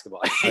that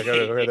basketball. I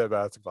gotta go hit that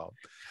basketball.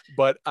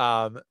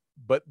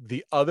 But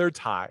the other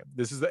time,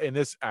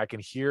 I can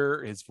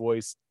hear his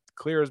voice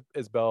clear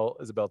as bell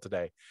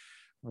today.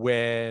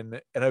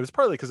 And it was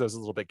partly because I was a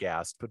little bit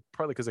gassed, but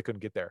partly because I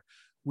couldn't get there.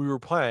 We were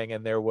playing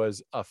and there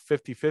was a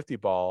 50-50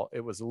 ball.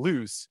 It was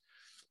loose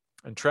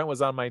and Trent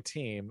was on my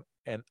team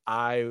and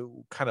I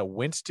kind of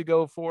went to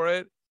go for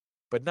it,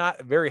 but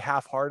not very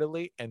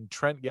half-heartedly. And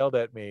Trent yelled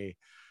at me,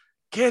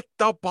 "Get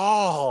the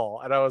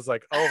ball." And I was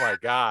like, oh my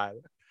God,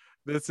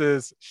 this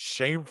is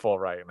shameful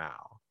right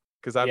now.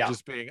 Cause I've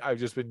just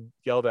been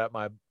yelled at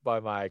by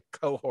my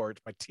cohort,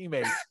 my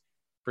teammates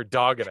for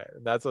dogging it.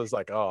 And that's what I was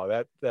like, oh,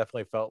 that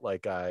definitely felt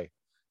like I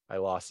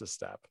lost a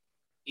step.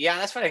 Yeah,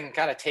 that's what I can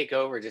kind of take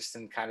over just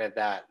in kind of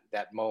that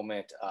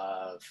moment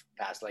of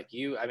past. Like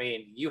you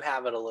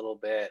have it a little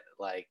bit.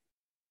 Like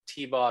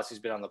T-Boss, who's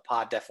been on the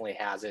pod, definitely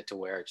has it to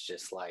where it's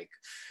just like,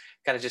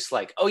 kind of just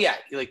like, oh yeah,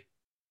 like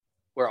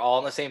we're all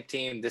on the same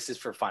team. This is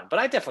for fun. But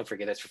I definitely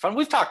forget it's for fun.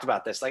 We've talked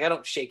about this. Like I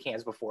don't shake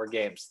hands before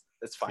games.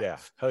 That's fine. Yeah,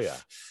 hell yeah.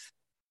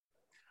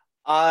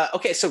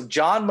 Okay, so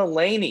John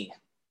Mulaney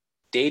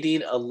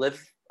dating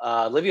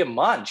Olivia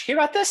Munn. Did you hear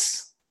about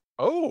this?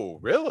 Oh,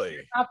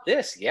 really? About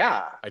this,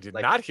 yeah. I did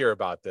not hear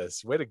about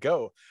this. Way to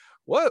go.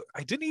 What?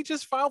 Didn't he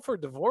just file for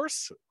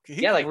divorce?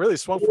 He really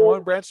swung from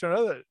one branch to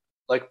another.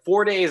 Like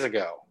 4 days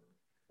ago.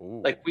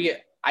 Ooh. Like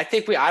I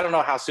don't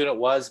know how soon it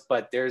was,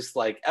 but there's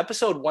like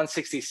episode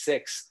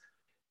 166.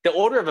 The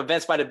order of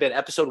events might have been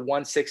episode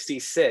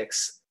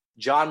 166.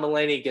 John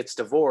Mulaney gets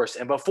divorced,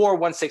 and before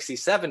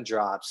 167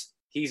 drops,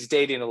 he's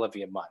dating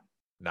Olivia Munn.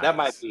 Nice.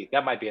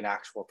 That might be an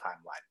actual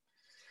timeline.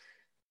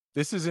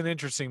 This is an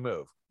interesting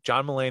move.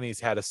 John Mulaney's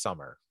had a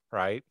summer,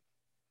 right?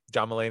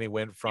 John Mulaney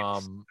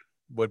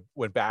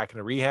went back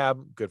into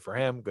rehab. Good for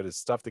him. Got his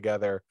stuff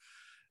together.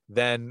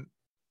 Then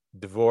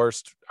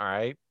divorced. All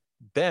right.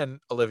 Then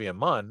Olivia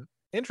Munn.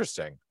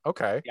 Interesting.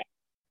 Okay. Yeah.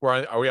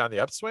 Are we on the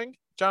upswing,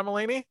 John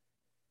Mulaney?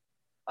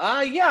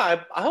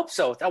 Yeah, I hope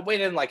so. Without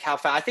waiting like how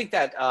fast. I think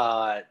that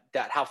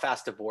how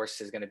fast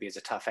divorce is going to be is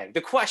a tough thing. The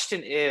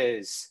question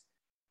is,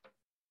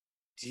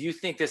 do you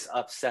think this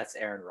upsets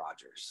Aaron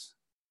Rodgers?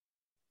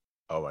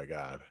 Oh my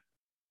God.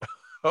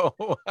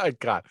 Oh my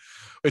God.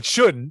 It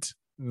shouldn't.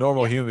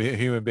 Normal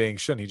human being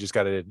shouldn't. He just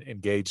got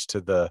engaged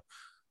to the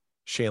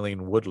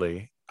Shailene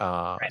Woodley.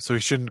 Right. So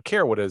he shouldn't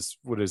care what his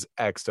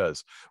ex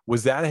does.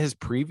 Was that his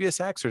previous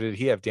ex, or did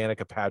he have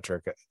Danica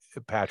Patrick?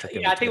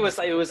 Yeah, I think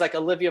it was like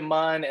Olivia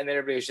Munn, and then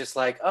everybody was just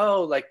like,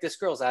 "Oh, like this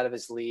girl's out of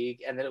his league,"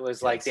 and then it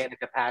was like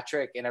Danica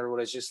Patrick, and everyone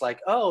was just like,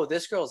 "Oh,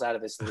 this girl's out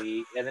of his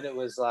league," and then it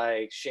was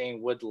like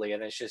Shane Woodley,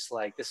 and it's just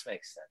like this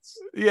makes sense.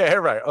 Yeah,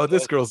 right. Oh,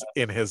 this girl's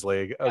in his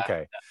league.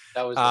 Okay,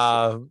 that was.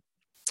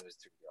 It was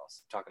 3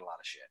 girls talking a lot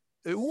of shit.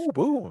 Ooh,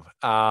 boom.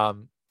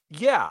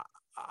 Yeah,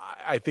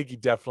 I think he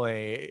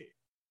definitely.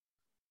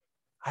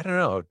 I don't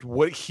know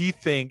what he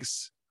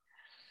thinks.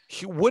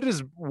 What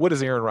does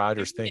Aaron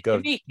Rodgers think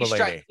of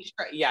Mulaney?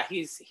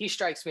 He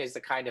strikes me as the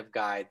kind of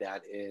guy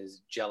that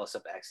is jealous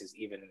of exes,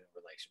 even in a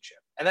relationship,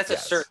 and that's a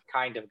certain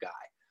kind of guy.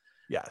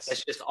 Yes.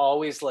 That's just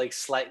always like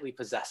slightly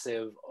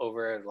possessive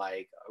over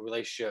like a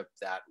relationship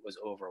that was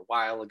over a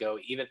while ago,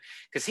 even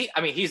because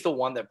he's the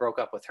one that broke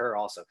up with her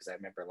also. Cause I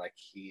remember like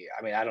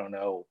I don't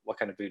know what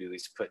kind of voodoo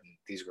he's putting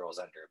these girls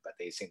under, but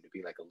they seem to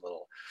be like a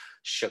little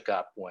shook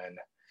up when.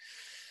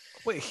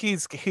 Wait,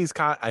 he's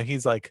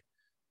like,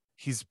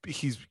 he's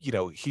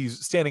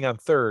standing on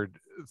third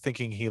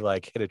thinking he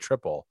like hit a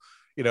triple.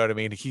 You know what I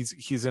mean?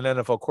 He's an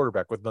NFL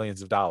quarterback with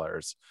millions of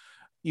dollars.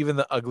 Even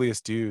the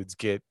ugliest dudes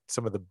get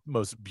some of the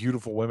most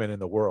beautiful women in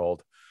the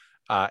world.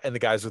 And the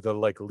guys with the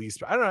like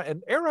least, I don't know.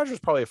 And Aaron Rodgers is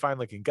probably a fine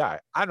looking guy.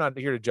 I'm not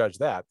here to judge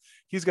that.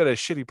 He's got a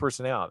shitty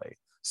personality.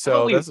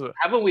 So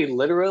haven't we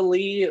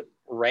literally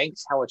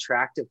ranked how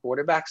attractive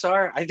quarterbacks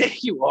are? I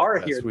think you are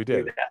yes, here. We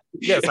did.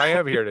 Yes, I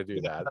am here to do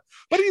that.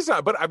 But he's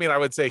not. But I mean, I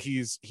would say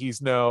he's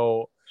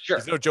no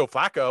Joe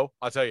Flacco.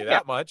 I'll tell you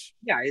that much.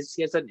 Yeah,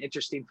 he has an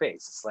interesting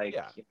face. It's like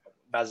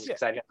about as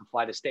excited to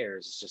fly to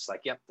stairs. It's just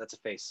like, yep, that's a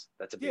face.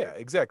 That's a beard. Yeah,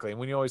 exactly. And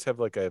when you always have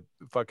like a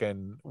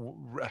fucking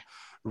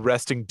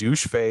resting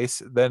douche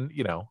face, then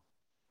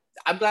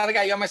I'm glad I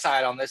got you on my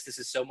side on this. This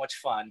is so much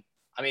fun.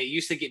 I mean, it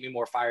used to get me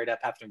more fired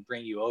up having to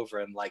bring you over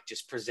and like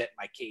just present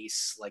my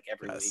case like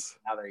every week.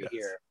 Now that you're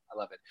here, I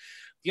love it.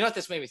 You know what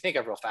this made me think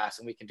of real fast,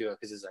 and we can do it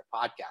because this is our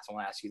podcast. I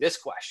want to ask you this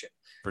question.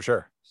 For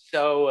sure.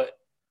 So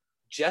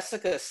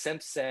Jessica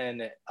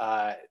Simpson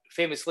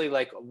famously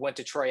like went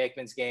to Troy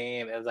Aikman's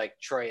game. It was like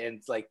Troy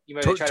and like you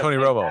remember Tony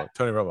Romo.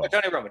 Tony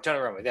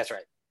Romo. That's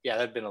right. Yeah,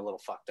 that'd been a little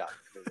fucked up.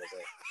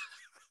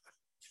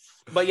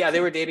 But yeah, they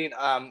were dating.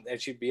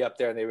 And she'd be up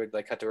there, and they would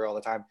like cut to her all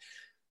the time.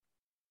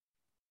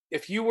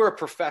 If you were a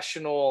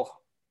professional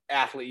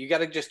athlete, you got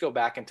to just go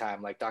back in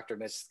time, like Dr.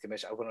 Miss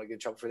Commission. I wouldn't get in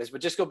trouble for this,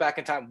 but just go back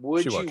in time.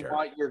 Would you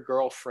want your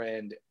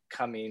girlfriend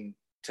coming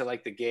to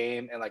like the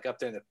game and like up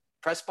there in the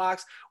press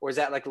box, or is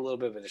that like a little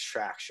bit of a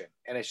distraction?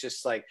 And it's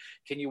just like,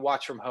 can you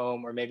watch from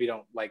home, or maybe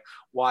don't like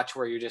watch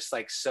where you're just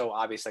like so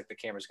obvious, like the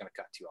camera's going to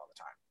cut to you all the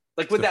time?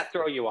 Like, would that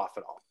throw you off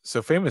at all?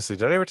 So famously,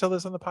 did I ever tell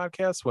this on the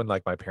podcast when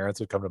like my parents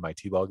would come to my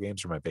t-ball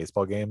games or my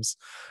baseball games?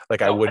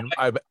 Like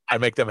I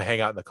make them hang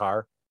out in the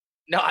car.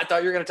 No, I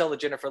thought you were going to tell the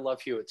Jennifer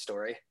Love Hewitt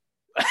story.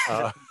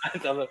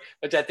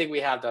 Which I think we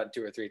have done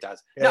 2 or 3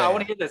 times. I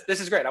want to hear this. This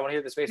is great. I want to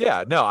hear this baseball.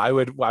 Yeah, no,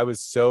 I was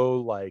so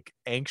like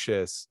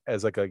anxious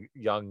as like a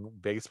young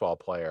baseball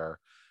player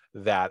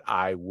that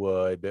I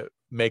would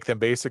make them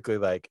basically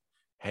like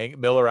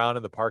mill around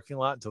in the parking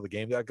lot until the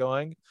game got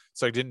going.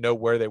 So I didn't know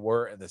where they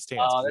were in the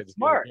stands. Oh, that's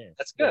smart.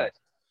 That's good.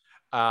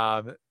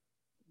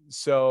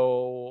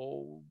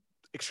 So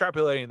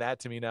extrapolating that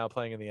to me now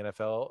playing in the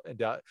NFL,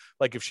 and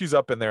like if she's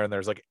up in there and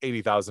there's like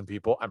 80,000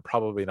 people, I'm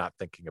probably not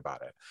thinking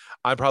about it.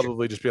 I'm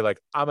probably just be like,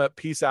 I'm a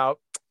peace out,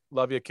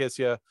 love you, kiss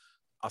you,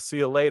 I'll see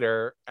you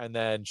later. And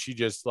then she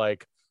just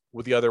like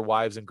with the other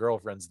wives and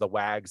girlfriends, the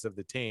wags of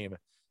the team,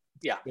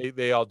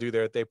 they all do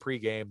they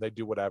pregame, they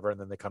do whatever, and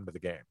then they come to the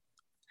game.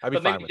 I'd be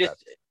fine with that.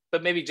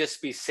 But maybe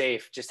just be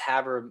safe. Just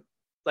have her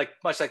like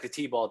much like the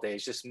T-ball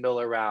days, just mill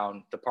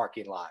around the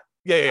parking lot.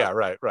 Yeah,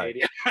 right.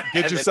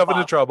 Get yourself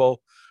into trouble.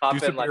 Do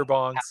some beer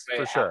bongs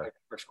for sure.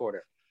 First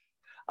quarter.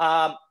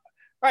 All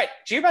right.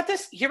 Do you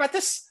hear about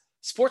this?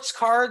 Sports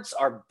cards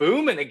are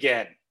booming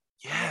again.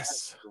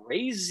 Yes.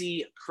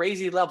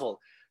 Crazy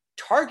level.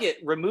 Target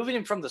removing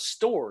them from the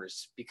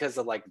stores because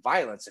of like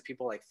violence and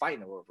people like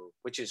fighting over,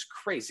 which is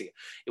crazy.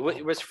 It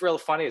was real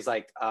funny. It's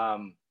like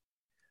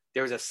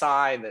there was a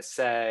sign that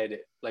said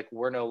like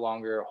we're no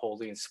longer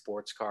holding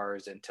sports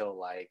cards until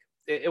like.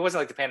 It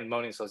wasn't like the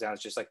pandemonium slows down.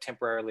 It's just like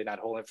temporarily not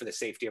holding for the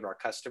safety of our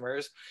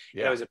customers.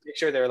 Yeah. It was a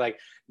picture. They were like,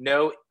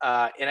 no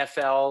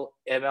NFL,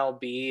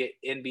 MLB,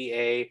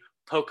 NBA,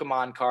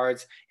 Pokemon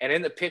cards. And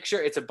in the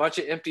picture, it's a bunch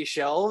of empty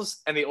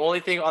shelves. And the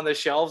only thing on the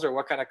shelves are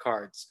what kind of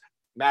cards?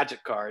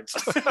 Magic cards.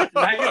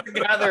 Magic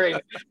the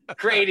Gathering,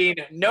 creating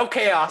no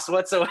chaos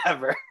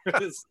whatsoever.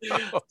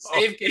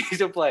 Safe games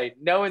to play.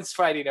 No one's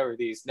fighting over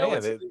these. They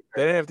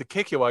didn't have to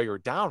kick you while you were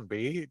down,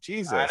 B.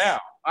 Jesus. I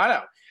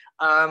know.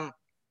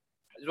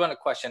 I just want a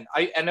question.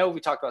 I know we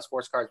talked about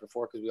sports cards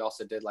before because we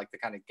also did like the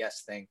kind of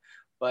guest thing,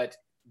 but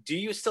do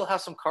you still have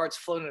some cards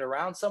floating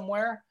around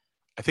somewhere?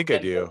 I think I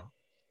do.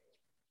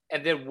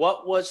 And then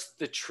what was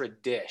the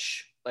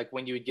tradition? Like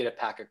when you would get a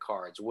pack of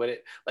cards, would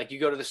it like you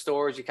go to the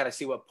stores, you kind of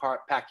see what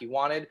pack you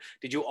wanted?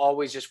 Did you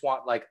always just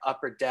want like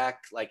Upper Deck,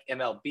 like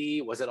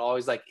MLB? Was it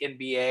always like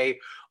NBA?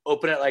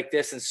 Open it like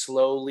this and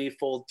slowly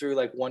fold through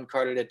like one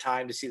card at a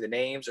time to see the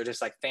names, or just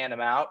like fan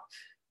them out?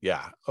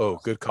 Yeah. Oh,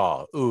 good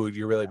call. Ooh,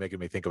 you're really making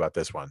me think about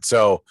this one.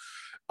 So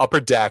Upper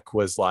Deck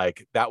was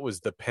like, that was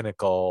the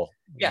pinnacle.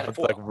 Yeah.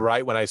 Like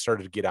right when I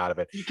started to get out of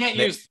it. You can't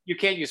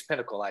use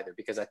Pinnacle either,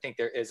 because I think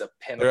there is a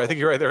Pinnacle. I think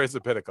you're right. There is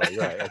a Pinnacle.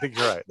 You're right. I think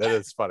you're right. That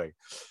is funny.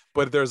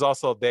 But there's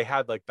also, they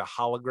had like the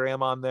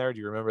hologram on there. Do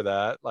you remember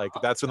that? Like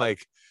that's when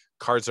like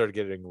cards started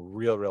getting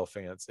real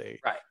fancy.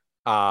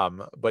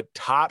 Right. But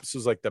Topps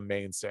was like the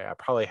mainstay. I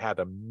probably had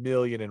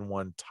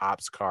 1,000,001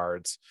 Topps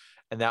cards.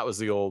 And that was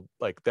the old,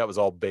 like, that was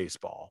all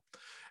baseball.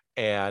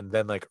 And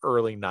then like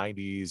early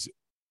 90s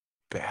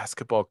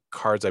basketball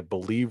cards, I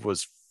believe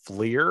was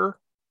Fleer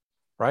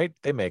right?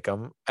 They make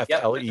them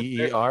Yep.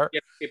 FLEER.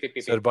 Yep.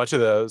 So a bunch of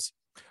those.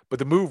 But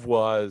the move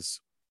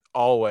was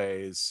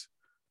always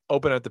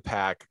open up the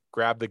pack,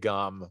 grab the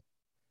gum,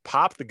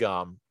 pop the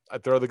gum. I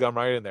throw the gum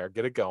right in there,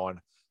 get it going,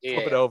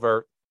 flip it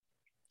over,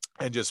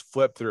 and just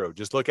flip through.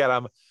 Just look at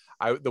them.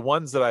 The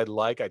ones that I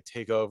like, I'd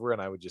take over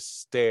and I would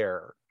just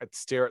stare. I'd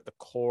stare at the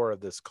core of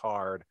this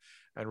card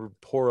and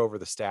pour over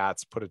the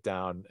stats, put it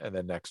down, and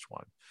then next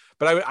one.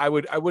 But I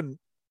wouldn't,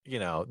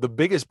 the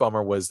biggest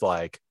bummer was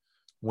like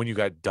when you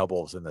got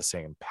doubles in the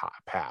same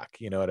pack.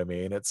 You know what I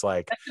mean? It's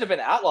like that should have been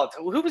outlawed.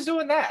 Who was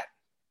doing that?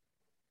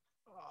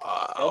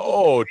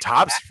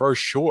 Tops for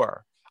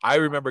sure. I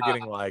remember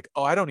getting like,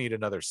 I don't need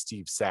another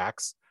Steve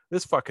Sachs.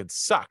 This fucking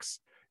sucks.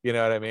 You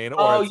know what I mean?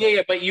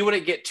 But you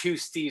wouldn't get 2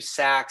 Steve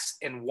Sachs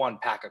in 1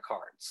 pack of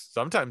cards.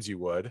 Sometimes you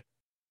would.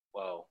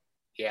 Whoa.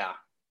 Yeah.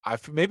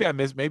 Maybe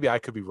I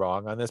could be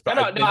wrong on this, but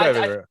I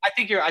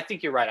think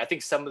you're right. I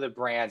think some of the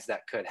brands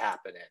that could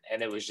happen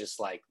and it was just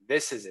like,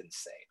 this is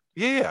insane.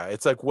 Yeah.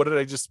 It's like, what did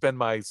I just spend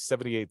my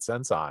 78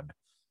 cents on?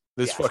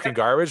 This fucking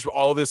garbage,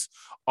 all this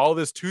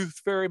Tooth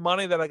Fairy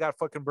money that I got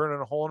fucking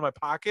burning a hole in my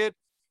pocket.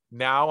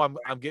 Now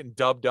I'm getting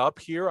dubbed up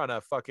here on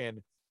a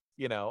fucking,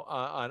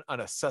 on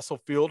a Cecil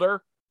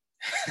Fielder.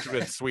 Which would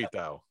have been sweet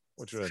though.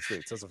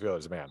 Cecil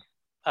Fielder's a man.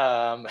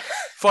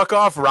 Fuck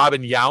off,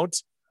 Robin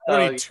Yount. I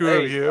don't need 2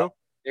 of you.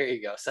 There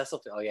you go. Cecil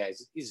Fielder. Oh, yeah,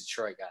 he's a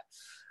Detroit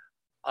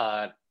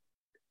guy.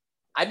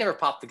 I never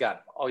popped the gun.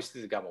 Always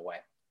threw the gum away.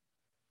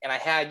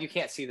 And you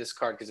can't see this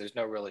card because there's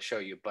no really show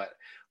you, but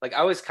like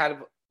I was kind of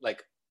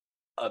like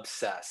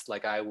obsessed.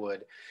 Like I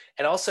would,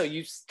 and also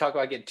you talk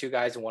about getting 2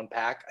 guys in 1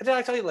 pack. Did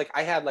I tell you like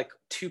I had like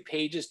 2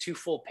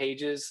 full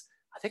pages?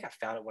 I think I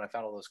found it when I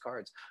found all those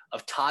cards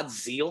of Todd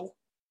Zeal.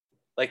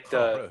 Like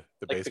the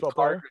baseball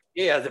player?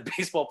 Yeah, the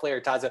baseball player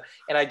Todd Zeal.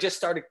 And I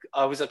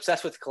was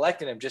obsessed with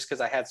collecting them just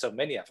because I had so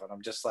many of them.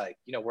 I'm just like,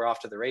 we're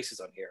off to the races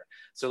on here.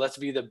 So let's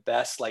be the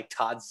best like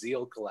Todd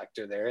Zeal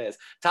collector there is.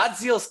 Todd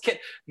Zeal's kid,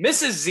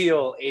 Mrs.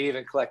 Zeal ain't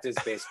even collect his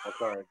baseball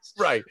cards.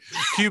 Right.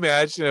 Can you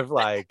imagine if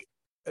like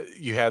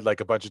you had like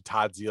a bunch of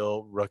Todd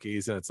Zeal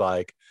rookies and it's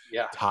like,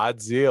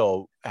 Todd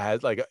Zeal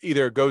has like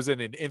either goes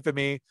in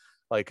infamy,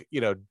 like,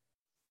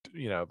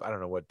 I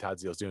don't know what Todd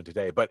Zeal's doing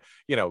today, but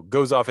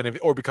goes off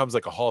or becomes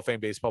like a Hall of Fame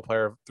baseball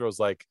player, throws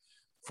like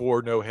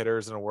 4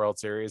 no-hitters in a World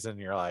Series, and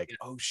you're like,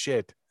 oh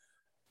shit,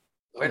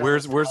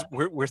 where's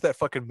that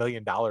fucking $1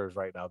 million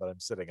right now that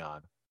I'm sitting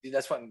on? Dude,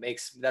 that's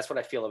what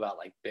I feel about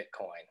like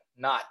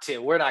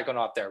Bitcoin. We're not going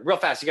out there real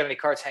fast. You got any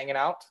cards hanging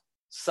out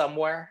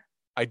somewhere?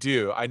 I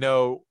do. I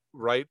know,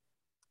 right?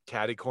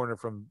 Caddy corner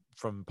from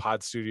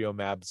Pod Studio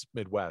Mabs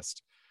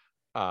Midwest.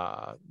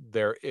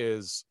 There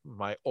is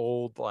my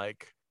old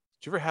like.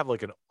 Do you ever have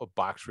like a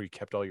box where you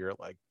kept all your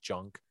like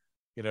junk,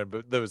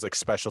 but that was like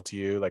special to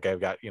you? Like I've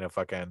got,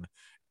 fucking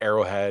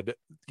Arrowhead,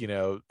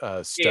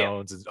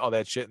 stones and all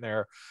that shit in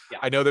there. Yeah.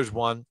 I know there's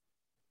one,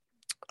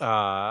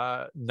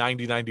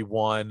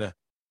 90-91.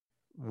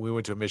 We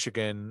went to a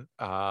Michigan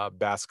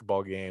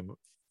basketball game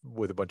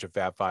with a bunch of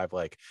Fab Five.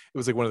 Like it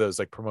was like one of those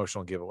like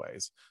promotional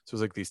giveaways. So it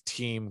was like these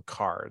team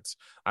cards.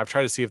 I've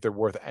tried to see if they're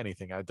worth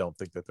anything. I don't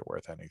think that they're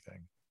worth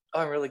anything. Oh,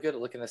 I'm really good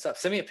at looking this up.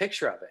 Send me a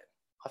picture of it.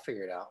 I'll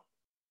figure it out.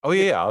 Oh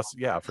yeah,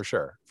 for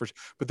sure.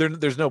 But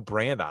there's no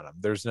brand on them.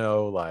 There's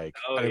no like.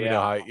 I don't even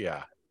know how.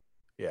 Yeah.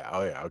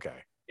 Oh yeah. Okay.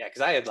 Yeah,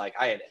 because I had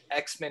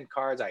X-Men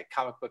cards. I had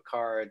comic book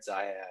cards.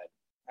 I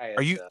had.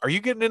 Are you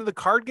getting into the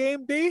card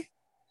game, D?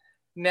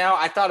 Now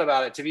I thought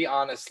about it. To be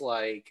honest,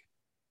 like,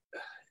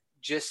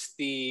 just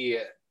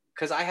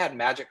because I had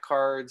Magic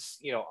cards,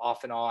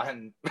 off and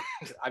on.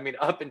 I mean,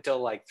 up until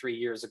like 3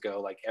 years ago,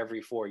 like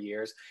every 4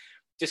 years,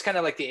 just kind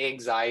of like the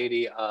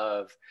anxiety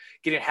of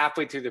getting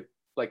halfway through the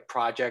like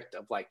project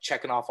of like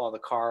checking off all the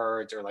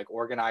cards or like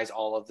organize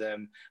all of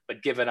them,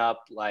 but giving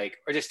up like,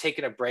 or just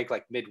taking a break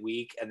like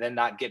midweek and then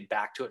not getting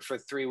back to it for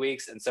 3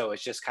 weeks. And so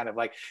it's just kind of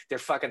like, they're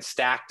fucking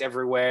stacked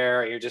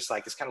everywhere. You're just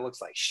like, this kind of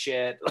looks like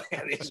shit.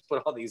 Like, they just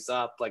put all these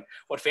up. Like,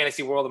 what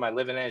fantasy world am I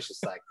living in? It's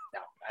just like,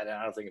 no, I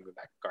don't think I'm going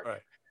back to card.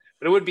 Right.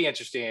 But it would be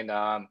interesting.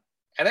 And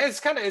it's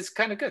kind of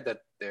good that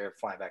they're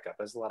flying back up.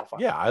 It's a lot of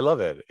fun. Yeah. I love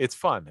it. It's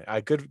fun.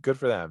 Good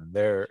for them.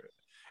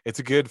 It's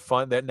a good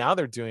fun that now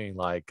they're doing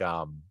like,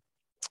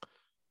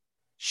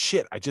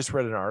 shit, I just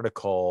read an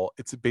article.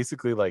 It's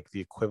basically like the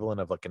equivalent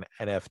of like an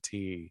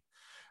NFT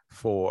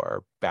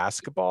for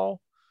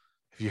basketball.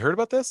 Have you heard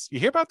about this?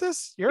 You hear about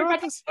this?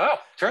 Oh,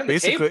 turn the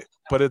basically table.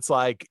 But it's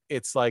like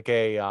a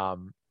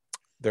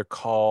they're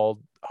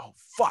called, oh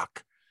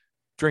fuck,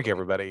 drink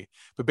everybody.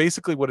 But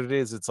basically what it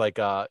is, it's like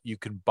you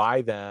can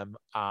buy them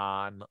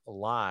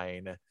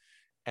online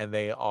and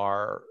they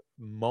are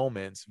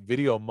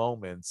video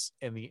moments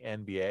in the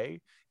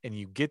NBA, and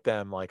you get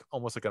them like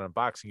almost like an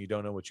unboxing. You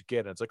don't know what you get,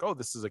 and it's like, oh,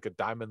 this is like a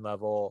diamond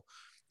level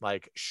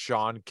like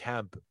Sean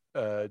Kemp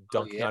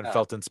dunking on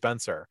Felton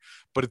Spencer,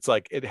 but it's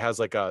like it has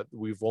like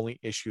we've only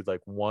issued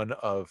like one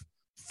of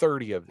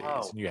 30 of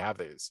these, and you have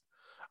these.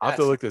 I'll have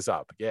to look this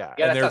up. Yeah,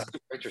 and they're super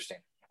interesting.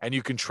 And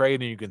you can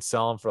trade and you can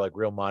sell them for like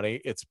real money.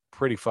 It's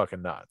pretty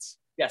fucking nuts.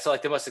 Yeah, so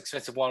like the most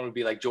expensive one would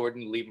be like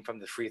Jordan leaving from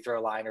the free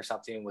throw line or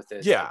something with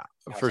this. Yeah,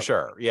 like, for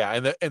sure. Yeah,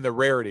 and the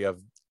rarity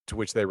of to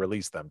which they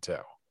release them too.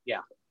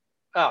 Yeah.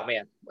 Oh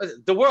man,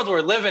 the world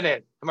we're living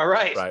in. Am I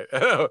right? Right.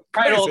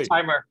 Right, old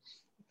timer.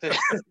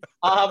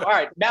 All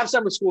right, Mavs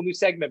Summer School, new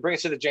segment. Bring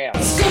us to the jam.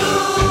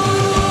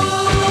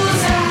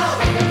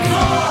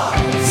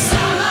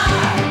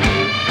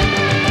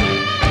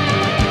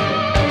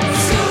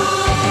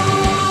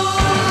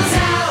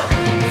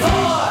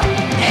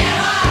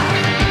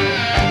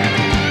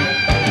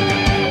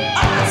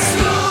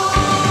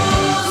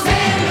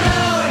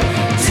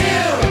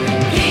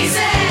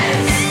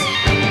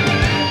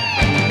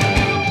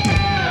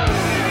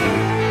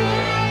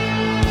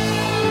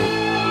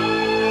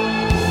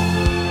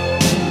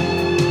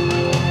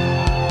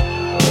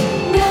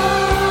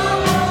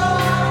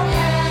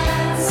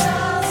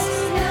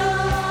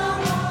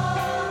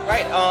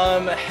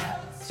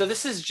 So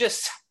this is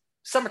just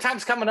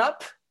summertime's coming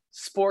up.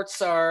 We're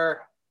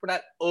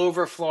not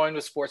overflowing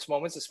with sports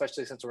moments,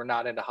 especially since we're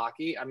not into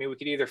hockey. I mean, we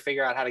could either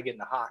figure out how to get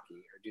into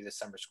hockey or do the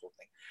summer school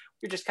thing.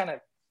 We're just kind of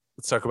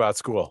let's talk about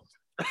school.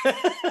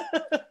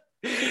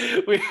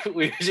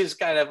 we just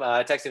kind of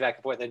texting back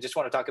and forth and just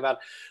want to talk about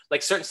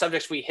like certain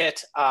subjects we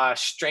hit,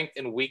 strength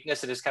and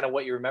weakness, and just kind of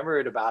what you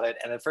remembered about it.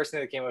 And the first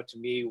thing that came up to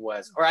me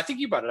was, or I think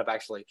you brought it up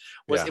actually,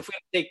 was if we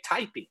take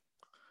typing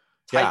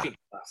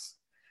class,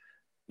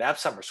 Mavs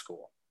Summer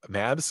School.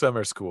 Mavs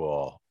Summer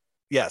School.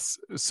 Yes.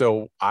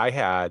 So I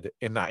had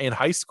in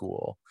high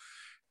school,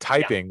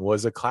 typing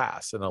was a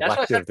class, an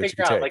elective that you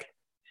could take. Like,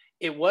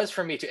 it was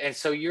for me too. And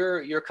so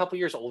you're a couple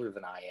years older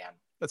than I am.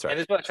 That's right. And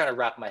this is what I'm trying to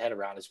wrap my head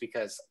around, is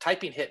because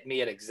typing hit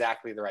me at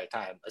exactly the right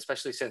time,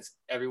 especially since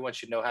everyone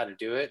should know how to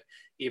do it.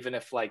 Even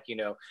if, like, you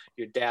know,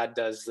 your dad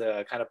does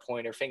the kind of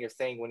pointer finger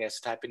thing when he has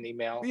to type an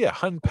email. Yeah,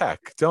 Hun Peck.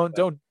 Don't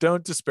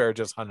disparage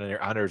us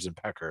hunters and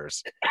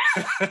peckers.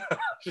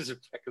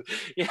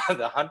 Yeah,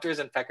 the hunters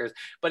and peckers.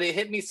 But it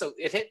hit me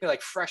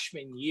like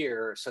freshman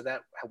year, so that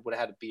would have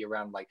had to be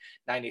around like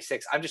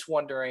 96. I'm just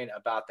wondering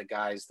about the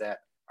guys that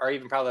are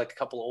even probably like a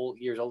couple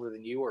years older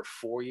than you or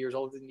 4 years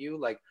older than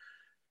you. Like,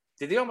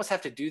 did they almost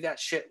have to do that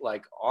shit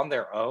like on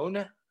their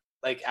own,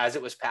 like as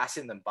it was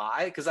passing them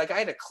by? Because like I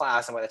had a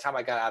class, and by the time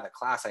I got out of the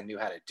class, I knew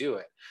how to do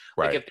it.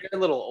 Right. Like if they're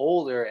a little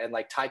older and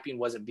like typing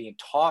wasn't being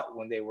taught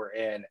when they were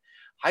in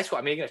high school,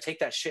 I mean, you're gonna take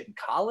that shit in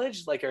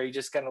college? Like, are you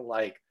just gonna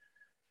like?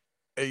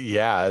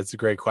 Yeah, it's a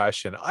great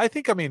question. I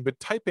think, I mean, but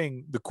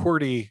typing the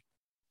QWERTY,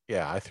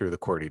 yeah, I threw the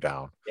QWERTY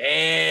down.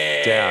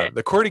 Damn.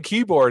 The QWERTY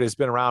keyboard has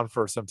been around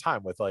for some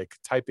time with like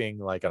typing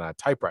like on a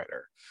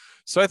typewriter.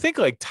 So I think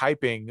like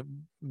typing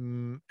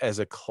as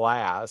a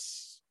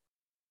class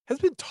has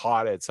been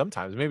taught it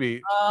sometimes,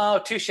 maybe. Oh,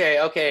 touche.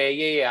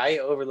 Okay. Yeah. I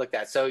overlooked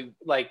that. So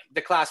like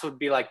the class would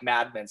be like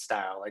Mad Men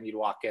style, and you'd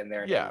walk in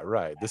there. Yeah,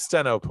 right. The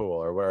steno pool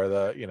or where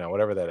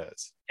whatever that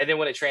is. And then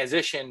when it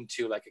transitioned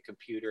to like a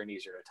computer and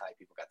easier to type,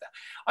 people got that.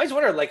 I always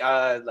wondered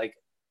like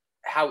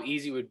how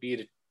easy it would be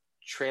to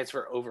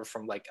transfer over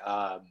from like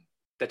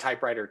the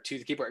typewriter to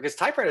the keyboard, because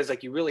typewriters,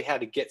 like, you really had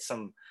to get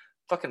some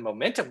fucking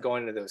momentum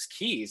going into those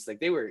keys.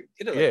 Like they were,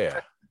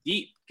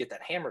 deep, get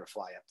that hammer to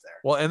fly up there.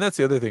 Well, and that's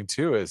the other thing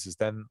too, is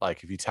then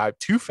like if you type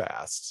too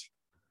fast,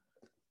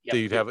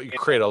 you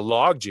create a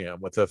log jam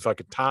with the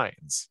fucking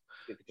tines.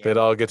 They'd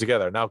all get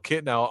together. Now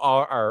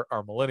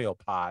our millennial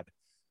pod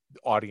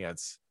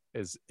audience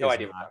is no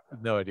idea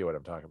what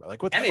I'm talking about.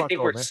 Like, what the fuck? And I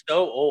think we're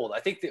so old. I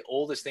think the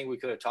oldest thing we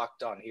could have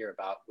talked on here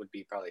about would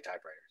be probably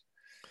typewriters.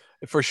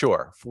 For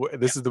sure.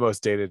 This is the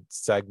most dated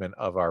segment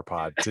of our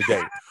pod to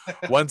date.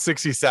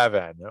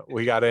 167.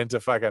 We got into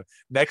fucking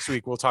next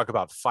week. We'll talk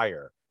about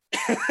fire.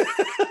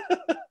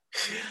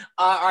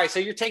 All right. So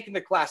you're taking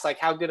the class. Like,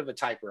 how good of a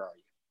typer are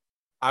you?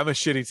 I'm a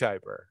shitty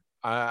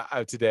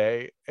typer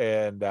today.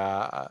 And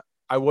I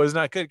was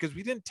not good because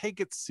we didn't take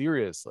it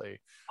seriously.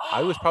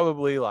 I was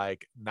probably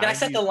like 90. Can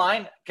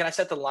I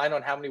set the line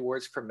on how many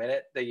words per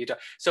minute that you talk?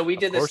 So we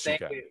did this thing.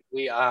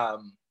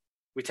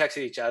 We texted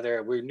each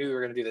other. We knew we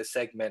were going to do this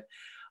segment.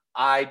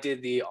 I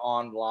did the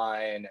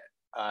online.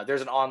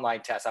 There's an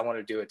online test. I want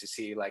to do it to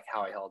see like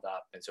how I held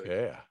up. And so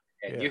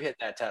you hit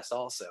that test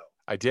also.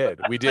 I did.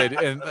 We did,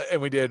 and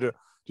we did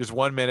just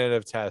 1 minute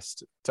of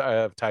test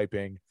of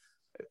typing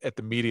at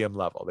the medium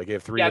level. They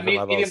gave three different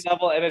levels. Medium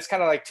level, and it's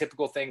kind of like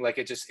typical thing. Like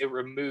it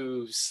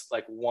removes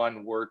like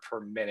 1 word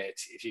per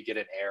minute if you get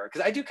an error.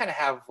 Because I do kind of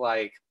have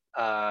like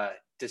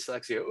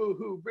dyslexia. Oh,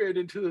 who ran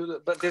into the?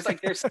 But there's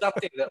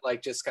something that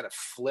like just kind of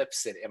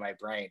flips it in my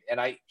brain, and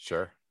I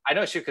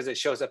know it's true because it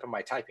shows up in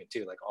my typing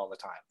too, like all the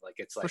time. Like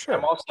it's like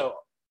I'm also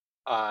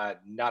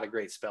not a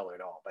great speller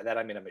at all. By that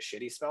I mean I'm a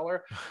shitty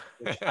speller.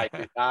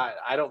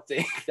 I don't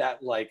think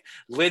that like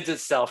lends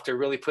itself to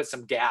really put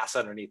some gas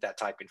underneath that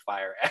typing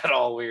fire at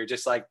all. Where you're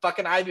just like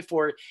fucking I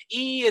before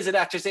E is it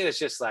after Z. It's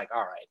just like,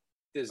 all right,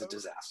 this is a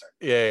disaster.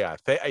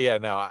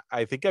 No,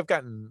 I think I've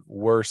gotten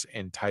worse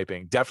in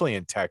typing, definitely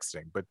in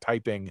texting, but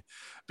typing,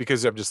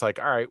 because I'm just like,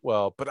 all right,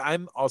 well, but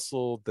I'm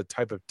also the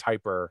type of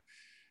typer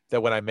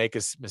that when I make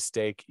a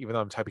mistake, even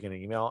though I'm typing an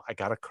email, I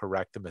got to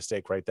correct the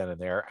mistake right then and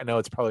there. I know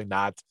it's probably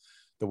not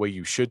the way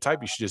you should type.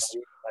 You should just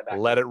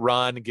let it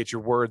run, get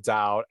your words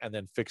out, and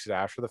then fix it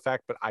after the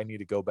fact. But I need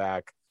to go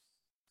back,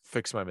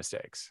 fix my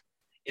mistakes.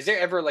 Is there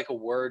ever like a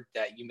word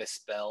that you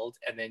misspelled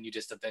and then you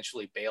just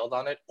eventually bailed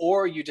on it,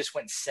 or you just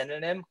went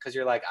synonym because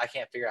you're like, I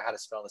can't figure out how to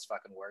spell this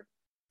fucking word?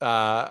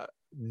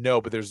 No,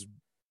 but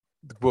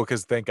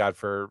because thank God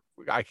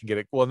I can get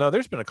it. Well, no,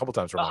 there's been a couple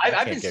times where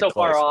I've been so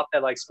far off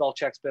that like spell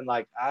check's been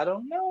like, I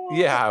don't know.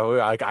 Yeah,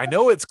 like I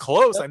know it's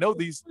close. I know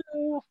these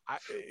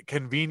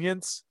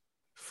convenience.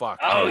 Fuck.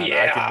 Oh man,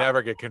 yeah, I can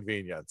never get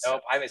convenience.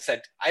 Nope, I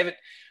haven't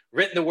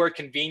written the word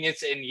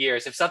convenience in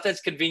years. If something's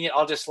convenient,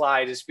 I'll just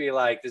lie. Just be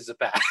like, this is a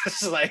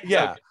pass. Like,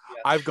 yeah.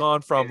 I've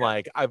gone from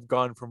like,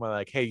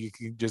 hey, you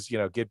can just,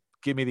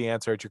 give me the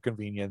answer at your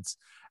convenience.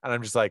 And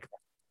I'm just like,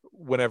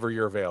 whenever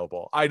you're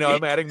available. I know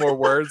I'm adding more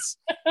words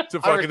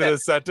to fucking the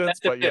sentence,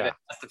 but pivot. yeah.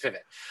 That's the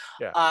pivot.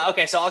 Yeah.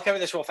 Okay. So I'll cover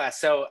this real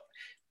fast. So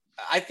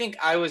I think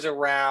I was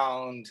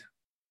around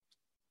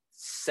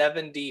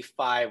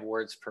 75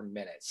 words per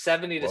minute,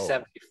 70 to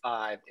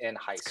 75 in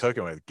high school.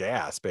 Cooking with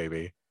gas,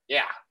 baby.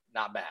 Yeah.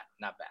 Not bad.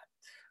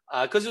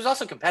 Because it was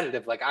also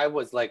competitive. Like I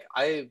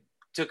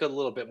took a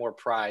little bit more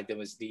pride than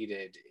was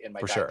needed in my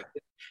For time.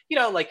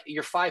 sure. Like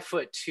you're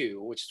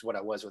 5'2", which is what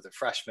I was with a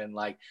freshman.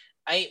 Like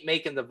I ain't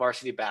making the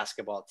varsity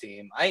basketball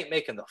team. I ain't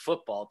making the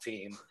football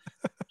team.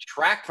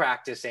 Track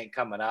practice ain't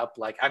coming up.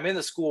 Like I'm in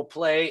the school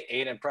play,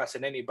 ain't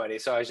impressing anybody.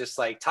 So I was just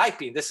like,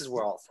 typing, this is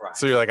where I'll thrive.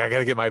 So you're like, I got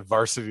to get my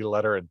varsity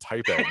letter in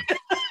typing.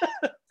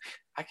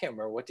 I can't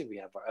remember. What did we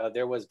have?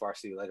 There was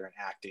varsity letter in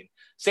acting.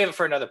 Save it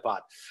for another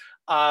pod.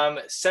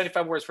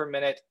 75 words per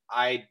minute.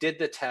 I did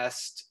the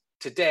test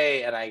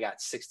today and I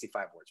got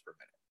 65 words per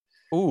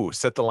minute. Ooh,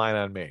 set the line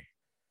on me.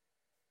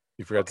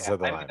 You forgot to set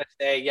the line. I'm gonna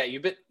say, yeah,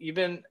 you've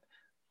been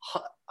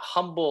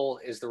humble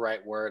is the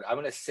right word. I'm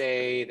gonna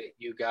say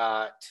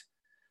that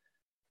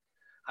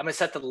I'm gonna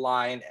set the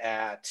line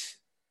at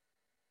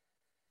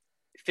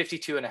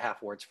 52 and a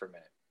half words per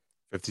minute.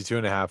 52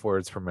 and a half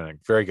words per minute.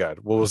 Very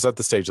good. Well, we'll set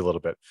the stage a little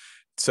bit.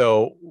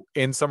 So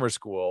in summer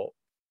school,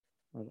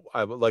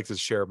 I would like to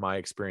share my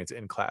experience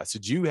in class.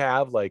 Did you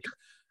have like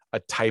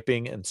a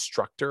typing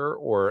instructor,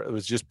 or it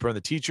was just from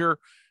the teacher?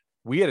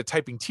 We had a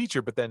typing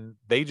teacher, but then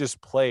they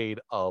just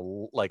played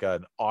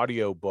an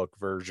audiobook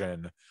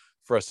version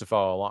for us to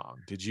follow along.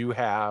 Did you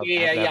have?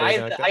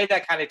 I had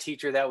that kind of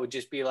teacher that would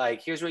just be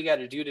like, here's what you got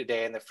to do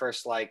today in the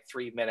first like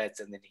 3 minutes.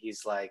 And then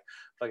he's like,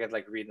 fucking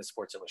like reading the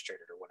Sports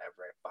Illustrated or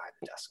whatever behind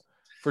the desk.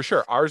 For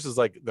sure. Ours is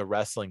like the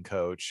wrestling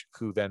coach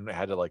who then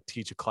had to like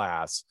teach a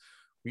class.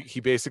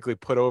 He basically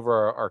put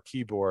over our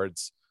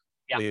keyboards.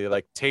 Yeah. They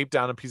like taped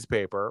down a piece of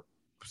paper,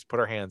 just put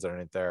our hands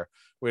underneath there.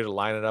 We had to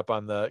line it up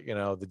on the,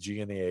 the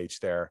G and the H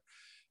there.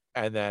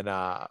 And then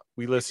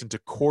we listened to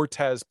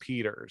Cortez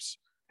Peters.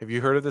 Have you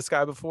heard of this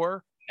guy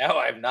before? No,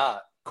 I have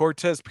not.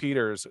 Cortez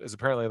Peters is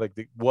apparently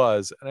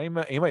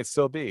and he might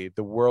still be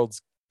the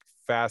world's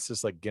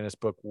fastest like Guinness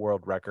Book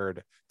World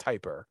Record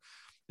typer.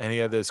 And he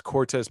had this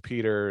Cortez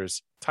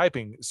Peters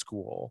typing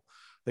school.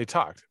 They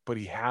talked, but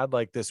he had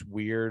like this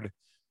weird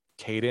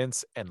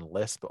cadence and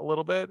lisp a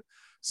little bit.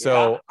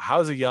 So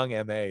how's a young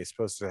MA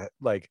supposed to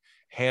like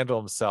handle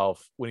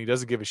himself when he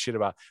doesn't give a shit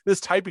about this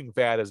typing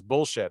fad is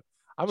bullshit?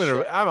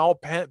 I'm all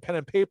pen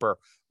and paper.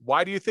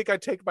 Why do you think I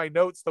take my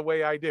notes the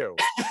way I do?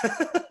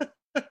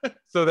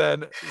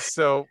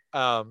 So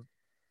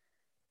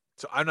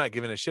I'm not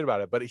giving a shit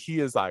about it, but he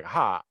is like,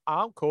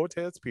 I'm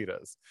Cortez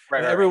Peters.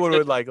 Right, everyone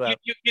would like laugh.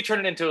 You turn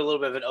it into a little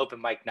bit of an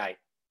open mic night.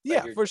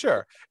 Yeah, for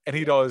sure. And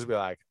he'd always be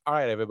like, all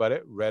right, everybody,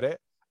 ready?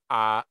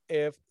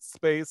 F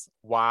space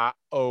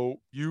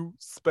YOU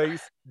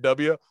space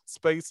W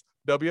space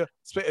W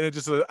space. And it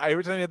just was,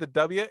 every time you had the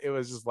W, it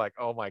was just like,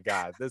 oh my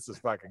God, this is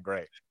fucking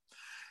great.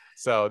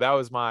 So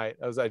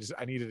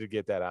I needed to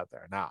get that out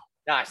there now.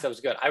 Nice. That was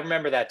good. I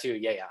remember that too.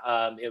 Yeah.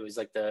 It was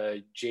like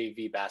the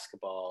JV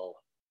basketball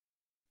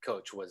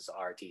coach was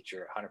our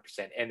teacher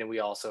 100%. And then we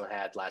also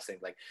had last thing,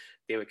 like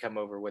they would come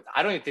over with,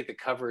 I don't even think the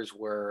covers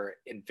were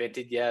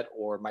invented yet,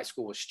 or my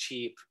school was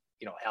cheap,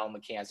 Alma,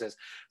 Kansas.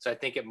 So I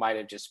think it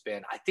might've just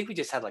been, I think we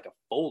just had like a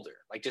folder,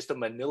 like just a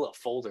manila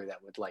folder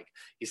that would like,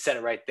 you set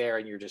it right there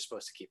and you're just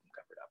supposed to keep them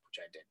covered up, which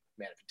I did.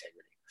 Man of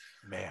integrity.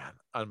 Man,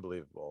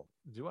 unbelievable.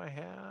 Do I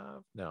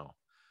have? No.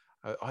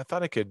 I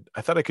thought I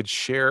could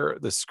share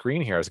the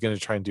screen here. I was going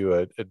to try and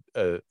do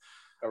a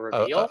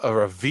reveal? A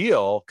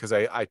reveal because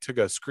I took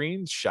a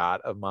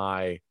screenshot of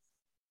my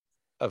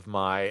I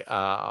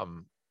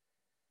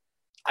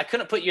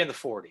couldn't put you in the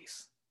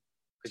 40s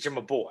because you're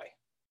my boy.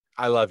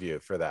 I love you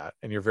for that,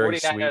 and you're very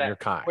sweet and you're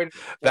kind.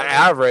 The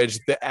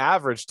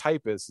average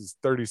typist is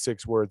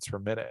 36 words per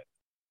minute.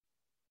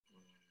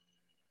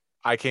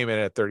 I came in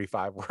at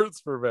 35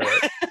 words per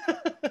minute.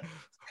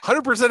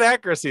 100%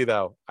 accuracy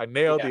though. I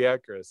nailed the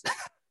accuracy.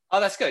 Oh,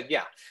 that's good.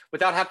 Yeah.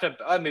 Without having to,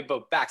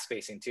 but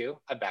backspacing too.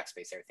 I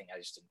backspaced everything. I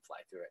just didn't fly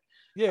through it.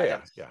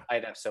 Yeah.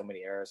 I'd have so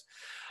many errors.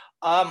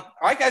 All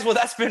right, guys. Well,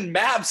 that's been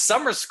Mavs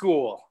Summer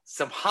School.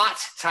 Some hot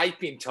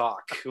typing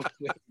talk.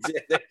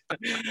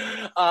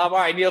 All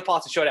right,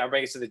 Neapolitan Showdown.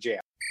 Bring us to the jam.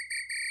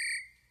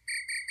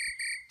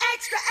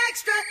 extra,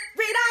 extra,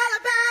 read all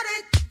about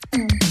it.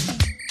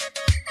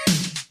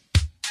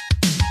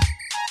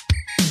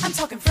 I'm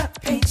talking front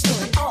page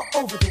story all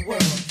over the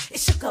world. It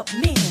shook up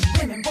men,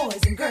 women, boys,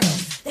 and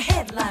girls. The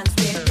headlines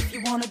read, if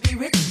you want to be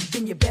rich,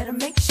 then you better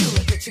make sure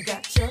that you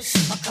got your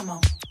shit. Oh, come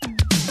on.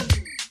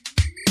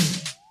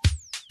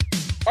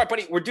 All right,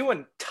 buddy, we're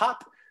doing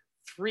top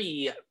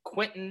 3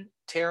 Quentin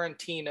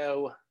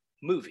Tarantino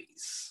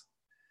movies.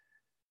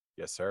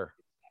 Yes, sir.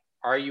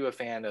 Are you a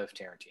fan of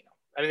Tarantino?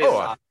 I mean, this is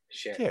not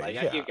shit. Yeah, like,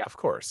 yeah, you got of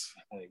course.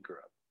 when you grew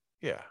up.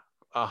 Yeah,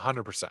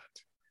 100%.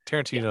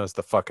 Tarantino is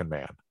the fucking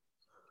man.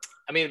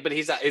 I mean, but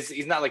he's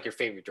not like your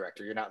favorite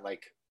director. You're not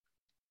like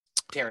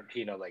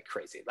Tarantino like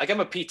crazy. Like, I'm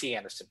a P.T.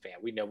 Anderson fan.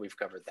 We know we've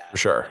covered that.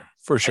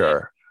 For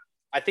sure.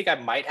 I think I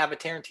might have a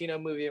Tarantino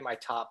movie in my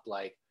top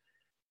like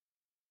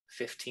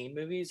 15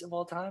 movies of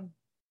all time.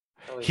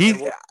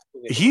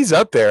 He's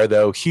up there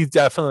though. He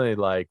definitely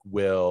like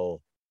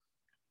will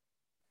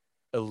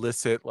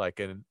elicit like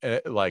an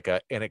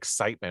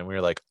excitement when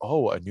you're like,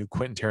 oh, a new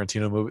Quentin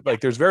Tarantino movie. Like,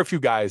 there's very few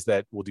guys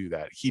that will do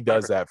that. He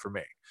does that for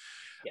me.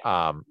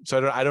 Yeah.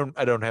 So I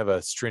don't have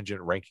a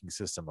stringent ranking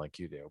system like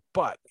you do,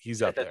 but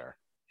he's up there.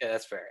 Yeah,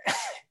 that's fair.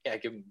 Yeah,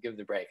 give him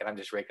the break, and I'm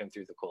just raking him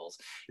through the coals.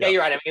 Yeah,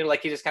 you're right. I mean,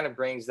 like, he just kind of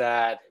brings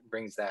that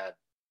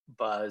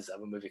buzz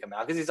of a movie coming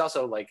out, because he's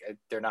also like,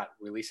 they're not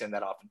releasing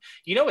that often.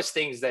 You know, his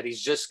things that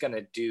he's just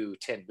gonna do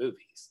 10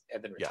 movies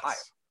and then retire.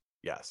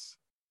 Yes.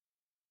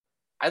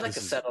 I'd like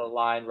to settle a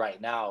line right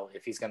now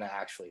if he's gonna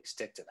actually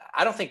stick to that.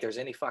 I don't think there's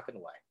any fucking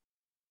way.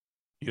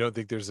 You don't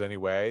think there's any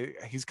way?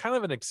 He's kind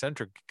of an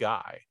eccentric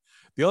guy.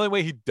 The only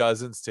way he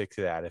doesn't stick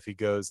to that if he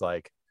goes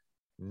like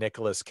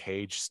Nicolas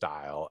Cage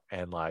style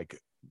and like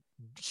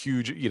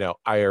huge,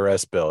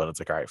 IRS bill, and it's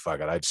like, all right, fuck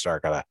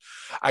it,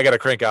 I gotta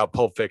crank out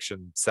Pulp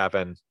Fiction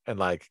 7 and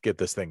like get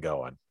this thing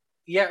going.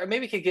 Yeah, or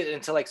maybe he could get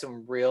into like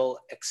some real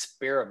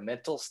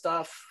experimental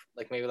stuff,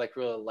 like maybe like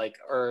real like,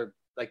 or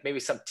like maybe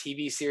some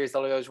TV series that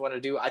I always wanted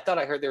to do. I thought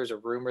I heard there was a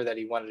rumor that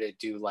he wanted to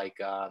do like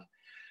I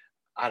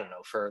don't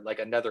know, for like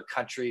another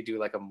country, do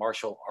like a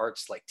martial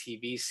arts like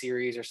TV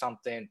series or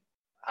something.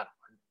 I don't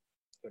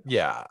know.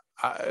 Yeah,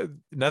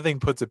 nothing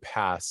puts it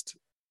past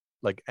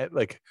like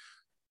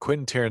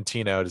Quentin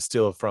Tarantino to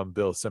steal from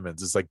Bill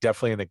Simmons is like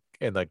definitely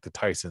in like the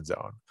Tyson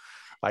zone.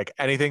 Like,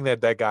 anything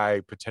that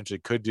guy potentially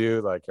could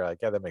do, like, you're like,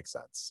 yeah, that makes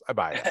sense. I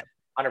buy that.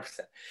 100%.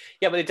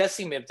 Yeah, but it does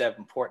seem that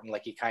important.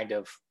 Like, he kind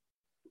of,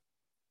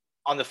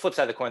 on the flip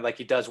side of the coin, like,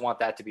 he does want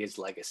that to be his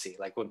legacy.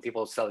 Like, when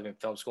people tell him in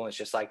film school, it's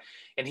just like,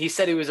 and he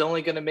said he was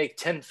only going to make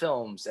 10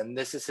 films, and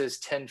this is his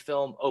 10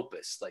 film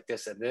opus, like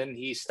this, and then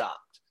he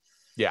stopped.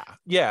 Yeah,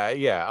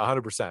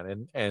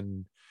 100%.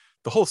 And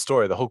the whole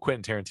story, the whole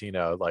Quentin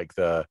Tarantino, like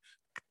the,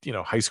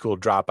 high school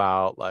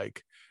dropout,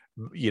 like,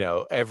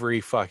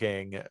 every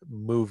fucking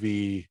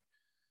movie,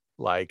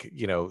 like,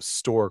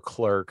 store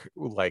clerk,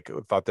 like,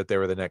 thought that they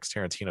were the next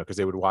Tarantino because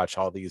they would watch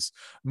all these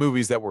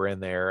movies that were in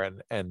there,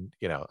 and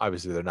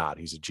obviously they're not.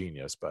 He's a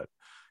genius, but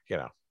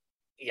yeah,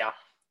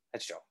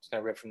 that's true. It's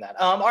gonna rip from that.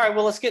 All right,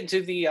 well, let's get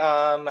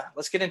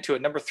into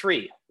it. Number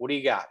 3, what do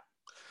you got?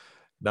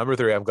 Number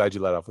 3, I'm glad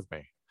you let off with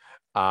me.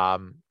 I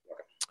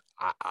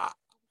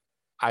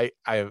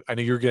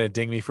know you're gonna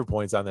ding me for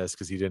points on this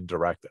because he didn't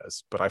direct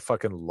this, but I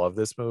fucking love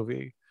this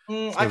movie.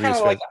 I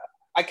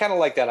kind of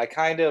like that. I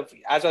kind of,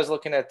 as I was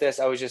looking at this,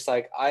 I was just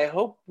like, I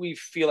hope we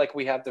feel like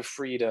we have the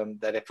freedom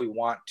that if we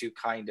want to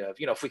kind of,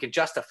 if we can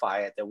justify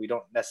it, that we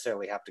don't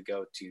necessarily have to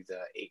go to the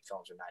 8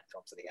 films or 9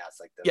 films that he has.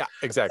 Like, yeah,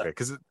 exactly,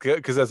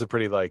 because that's a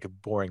pretty like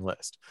boring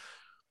list.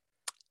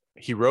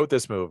 He wrote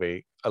this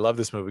movie. I love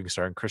this movie,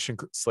 starring Christian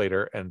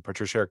Slater and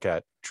Patricia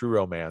Arquette. True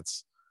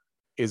Romance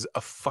is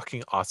a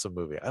fucking awesome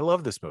movie. I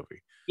love this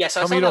movie. Yeah, so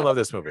tell me you don't love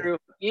this movie.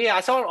 Yeah,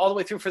 I saw it all the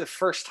way through for the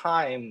first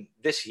time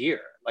this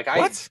year. Like,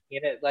 just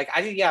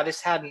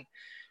hadn't.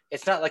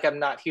 It's not like I'm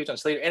not huge on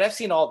Slater, and I've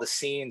seen all the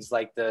scenes,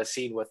 like the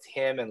scene with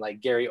him and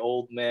like Gary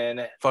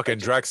Oldman, fucking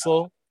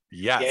Drexel.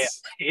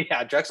 Yes,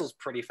 yeah, Drexel's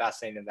pretty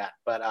fascinating in that.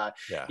 But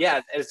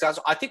it's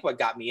also, I think what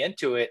got me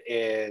into it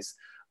is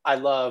I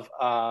love.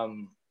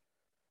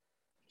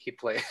 He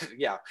plays,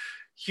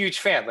 huge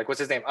fan. Like, what's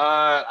his name?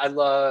 I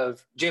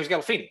love James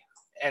Gandolfini.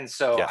 And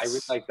so I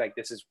really like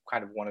this is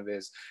kind of one of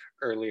his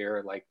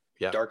earlier like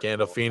dark.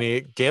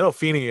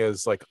 Gandolfini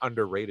is like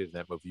underrated in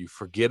that movie. You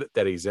forget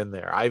that he's in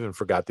there. I even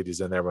forgot that he's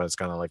in there when it's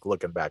kind of like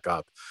looking back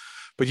up.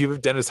 But you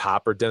have Dennis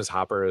Hopper. Dennis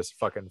Hopper is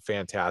fucking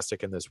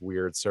fantastic in this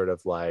weird sort of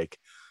like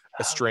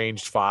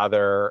estranged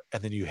father.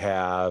 And then you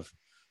have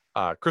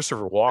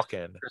Christopher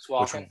Walken,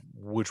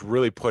 which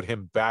really put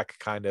him back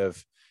kind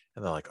of.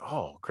 And they're like,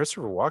 oh,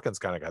 Christopher Walken's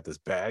kind of got this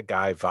bad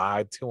guy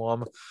vibe to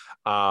him.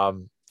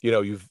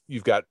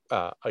 You've got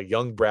a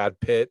young Brad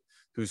Pitt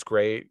who's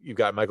great. You've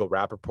got Michael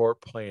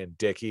Rappaport playing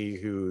Dickie,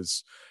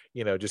 who's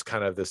just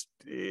kind of this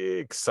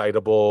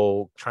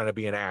excitable, trying to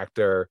be an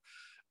actor.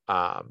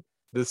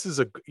 This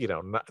is I think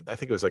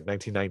it was like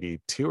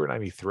 1992 or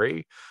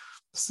 93.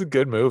 This is a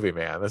good movie,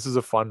 man. This is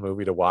a fun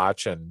movie to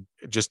watch and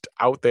just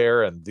out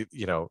there. And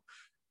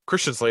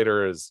Christian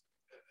Slater is.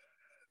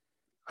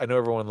 I know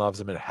everyone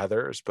loves him in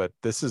Heathers, but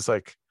this is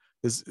like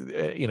This,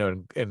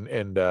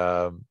 and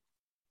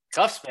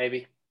Cuffs,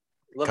 baby.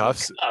 Love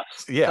Cuffs.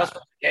 Cuffs. Yeah. Cuffs.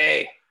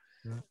 Hey.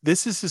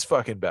 This is his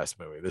fucking best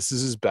movie. This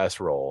is his best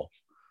role.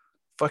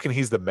 Fucking,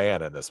 he's the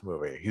man in this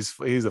movie. He's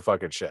the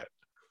fucking shit.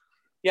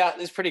 Yeah,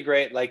 it's pretty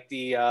great. Like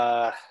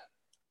the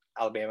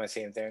Alabama,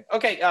 same thing.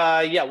 Okay,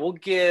 yeah, we'll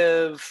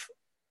give.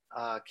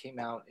 Came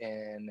out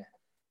in.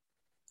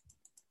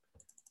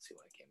 Let's see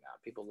when it came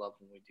out. People love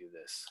when we do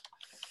this.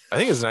 I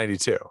think it's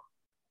 92.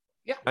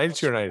 Yeah,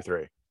 92 or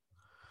 93.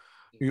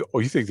 You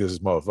think this is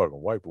motherfucking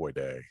white boy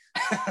day?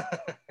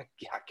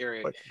 Yeah,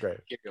 Gary Great.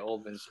 Gary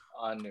Oldman's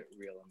unreal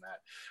in that.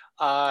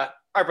 All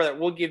right, brother,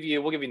 we'll give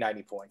you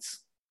 90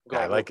 points.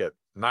 I like it.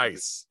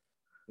 Nice.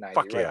 90,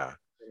 Fuck right yeah.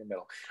 in the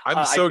middle.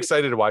 I'm so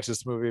excited to watch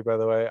this movie, by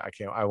the way.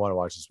 I want to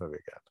watch this movie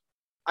again.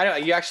 I know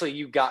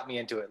you got me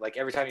into it. Like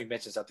every time you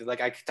mention something,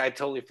 like I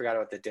totally forgot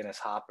about the Dennis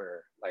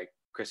Hopper, like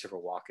Christopher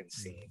Walken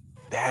scene.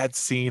 That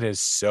scene is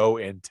so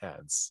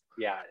intense.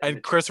 Yeah.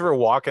 And Christopher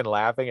Walken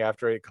laughing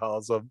after he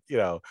calls him,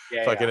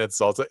 fucking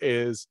insults it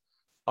is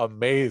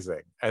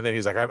amazing. And then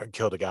he's like, I haven't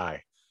killed a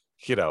guy,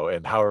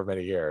 in however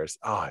many years.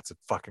 Oh, it's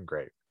fucking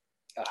great.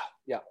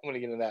 Yeah, I'm going to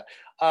get into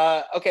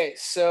that. Okay,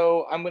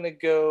 so I am going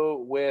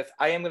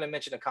to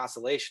mention a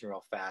constellation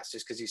real fast,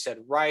 just because you said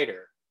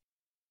writer.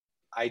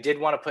 I did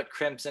want to put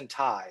Crimson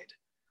Tide,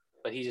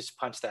 but he just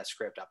punched that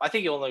script up. I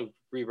think he only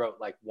rewrote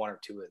like one or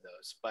two of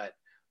those, but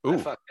I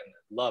fucking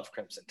love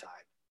Crimson Tide.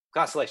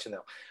 Constellation,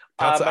 though.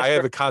 I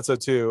have a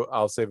concept too.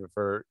 I'll save it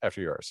for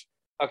after yours.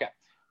 Okay.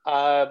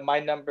 My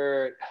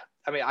number,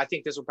 I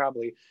think this is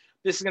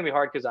going to be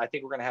hard because I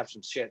think we're going to have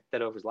some shit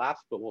that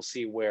overlaps, but we'll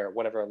see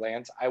whatever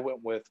lands. I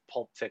went with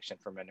Pulp Fiction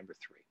for my number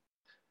 3.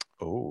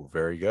 Oh,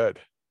 very good.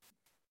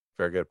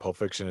 Very good. Pulp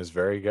Fiction is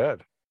very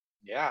good.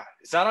 Yeah.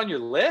 Is that on your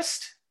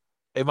list?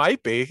 It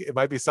might be. It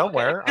might be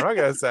somewhere. Okay. I'm not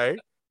going to say.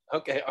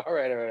 Okay. All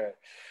right.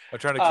 I'm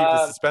trying to keep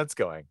the suspense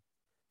going.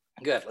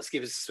 Good. Let's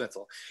keep it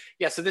suspenseful.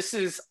 Yeah. So this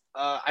is,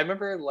 I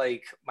remember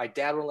like my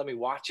dad wouldn't let me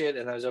watch it,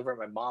 and I was over at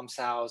my mom's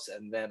house,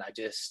 and then I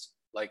just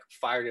like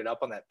fired it up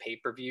on that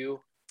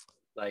pay-per-view.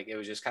 Like it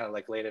was just kind of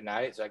like late at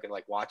night, so I could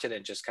like watch it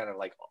and just kind of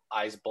like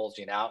eyes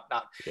bulging out.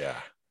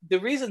 The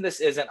reason this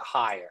isn't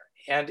higher,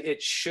 and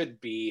it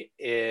should be,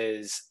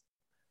 is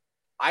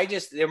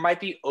there might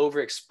be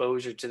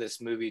overexposure to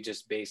this movie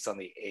just based on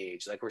the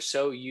age. Like we're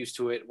so used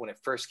to it when it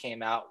first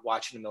came out,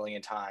 watching a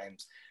million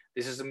times.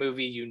 This is a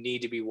movie you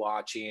need to be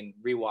rewatching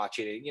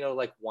it,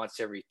 like once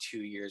every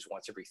 2 years,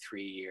 once every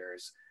 3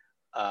 years.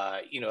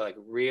 Like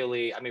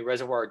really,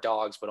 Reservoir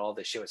Dogs, but all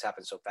this shit was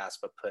happening so fast,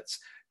 but puts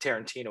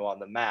Tarantino on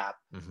the map.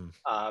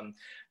 Mm-hmm.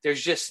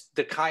 There's just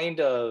the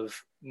kind of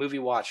movie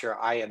watcher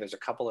I am. There's a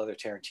couple other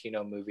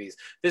Tarantino movies.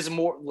 This is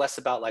less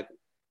about like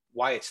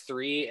why it's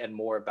 3 and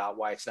more about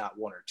why it's not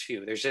 1 or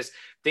 2. There's just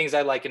things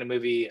I like in a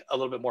movie a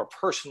little bit more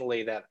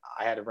personally that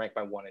I had to rank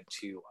my 1 and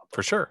 2.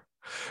 For sure.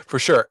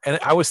 And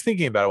I was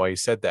thinking about it while you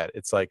said that.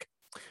 It's like,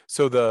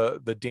 so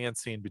the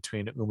dance scene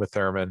between Uma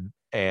Thurman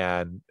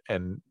and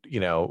John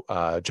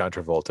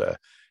Travolta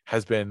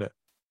has been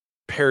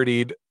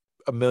parodied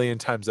a million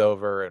times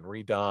over and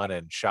redone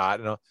and shot.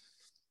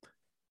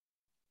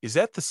 Is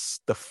that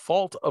the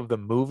fault of the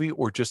movie,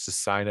 or just a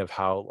sign of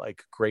how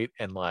like great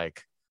and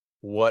like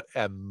what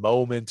a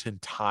moment in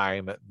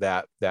time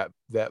that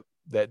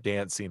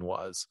dance scene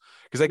was?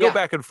 Because I go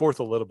back and forth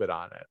a little bit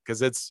on it,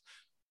 because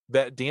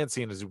that dance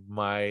scene is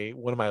one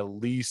of my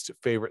least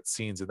favorite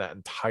scenes in that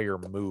entire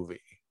movie.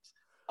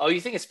 Oh,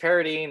 you think it's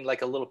parodying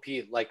like a little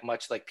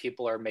much like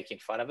people are making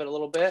fun of it a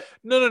little bit?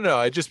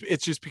 No.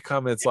 It's just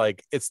become, it's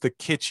like, it's the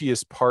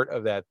kitschiest part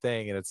of that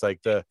thing. And it's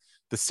like the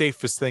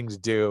safest thing to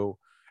do.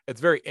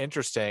 It's very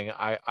interesting.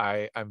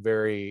 I'm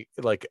very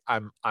like,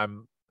 I'm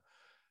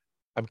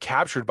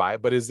captured by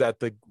it, but is that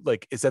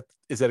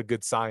a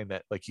good sign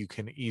that like you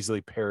can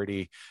easily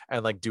parody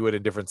and like do it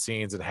in different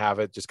scenes and have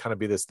it just kind of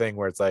be this thing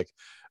where it's like,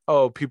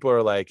 oh, people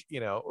are like,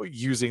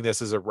 using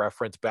this as a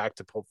reference back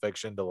to Pulp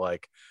Fiction to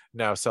like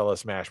now sell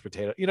us mashed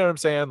potato. You know what I'm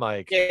saying?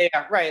 Like,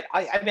 yeah, right.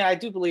 I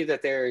do believe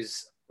that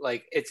there's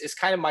like, it's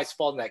kind of my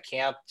fault in that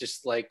camp.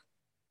 Just like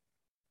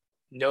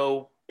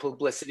no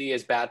publicity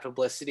is bad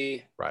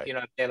publicity. Right. You know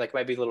what I'm saying? Like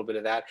might be a little bit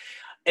of that.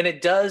 And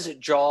it does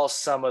draw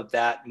some of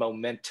that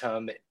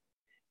momentum.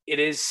 It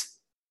is,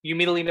 you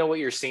immediately know what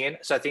you're seeing.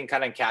 So I think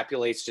kind of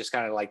encapsulates just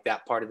kind of like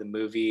that part of the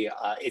movie.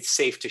 It's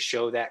safe to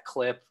show that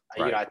clip.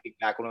 Right. I think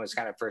back when it was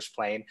kind of first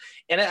playing.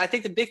 And I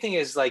think the big thing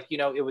is like,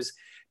 it was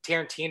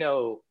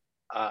Tarantino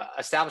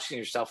establishing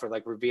himself, or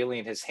like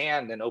revealing his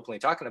hand and openly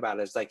talking about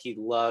it. It's like he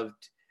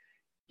loved,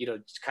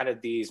 kind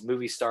of these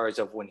movie stars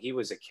of when he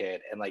was a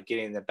kid, and like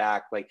getting in the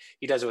back. Like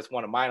he does it with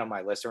one of mine on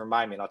my list. And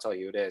remind me, and I'll tell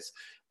you who it is.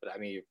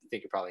 But you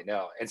think you probably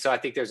know. And so I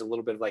think there's a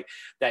little bit of like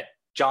that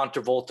John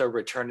Travolta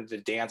returning to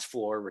the dance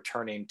floor,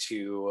 returning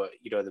to,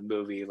 the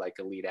movie like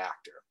a lead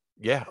actor.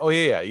 Yeah. Oh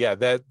yeah.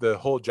 That the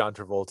whole John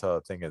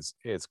Travolta thing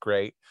is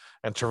great.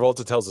 And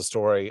Travolta tells a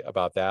story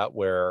about that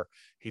where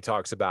he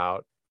talks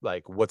about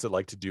like, what's it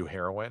like to do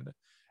heroin.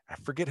 I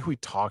forget who he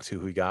talked to,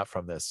 who he got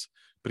from this,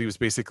 but he was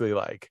basically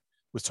like,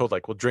 was told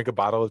like, well, drink a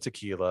bottle of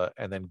tequila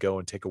and then go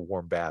and take a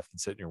warm bath and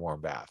sit in your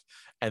warm bath.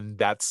 And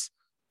that's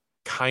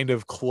kind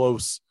of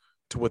close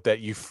to what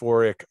that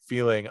euphoric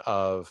feeling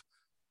of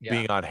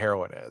being on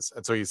heroin is.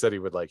 And so he said he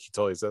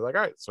totally said like,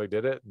 all right, so he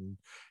did it and,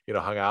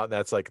 hung out. And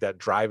that's like that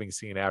driving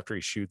scene after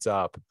he shoots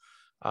up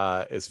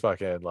is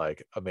fucking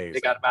like amazing. They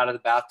got him out of the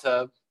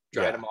bathtub,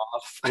 dried him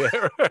off.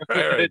 Yeah,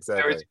 right,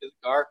 exactly. To the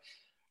car.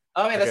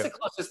 Oh man, that's the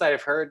closest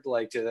I've heard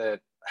like to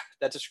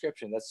that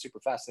description. That's super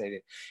fascinating.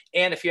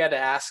 And if you had to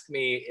ask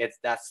me if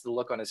that's the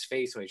look on his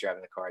face when he's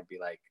driving the car, I'd be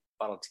like,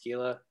 bottle of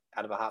tequila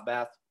out of a hot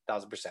bath,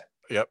 1,000%.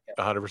 Yep,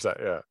 100%.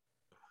 Yeah.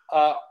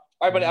 All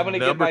right, but I'm gonna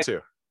give my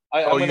two.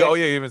 You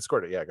even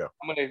scored it. Yeah, go.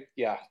 I'm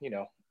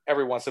gonna,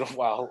 every once in a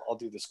while I'll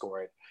do the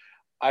scoring.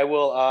 I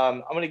will.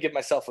 I'm gonna give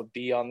myself a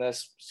B on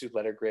this. 2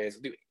 letter grades.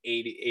 I'll do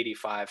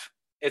 85.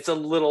 It's a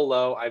little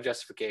low. I have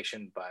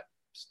justification, but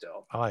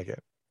still. I like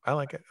it. All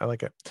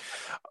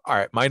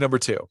right, my number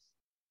 2.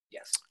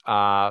 Yes.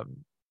 I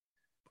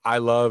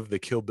love the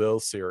Kill Bill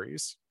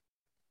series.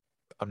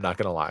 I'm not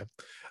gonna lie.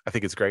 I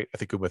think it's great. I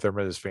think Uma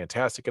Thurman is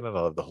fantastic in it. I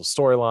love the whole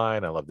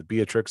storyline. I love the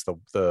Beatrix,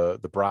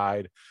 the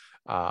bride,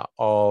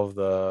 all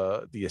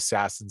the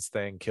assassins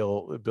thing,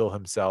 Kill Bill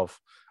himself.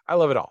 I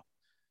love it all.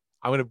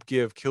 I'm going to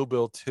give Kill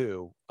Bill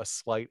 2 a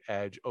slight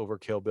edge over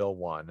Kill Bill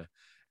 1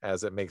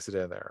 as it makes it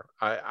in there.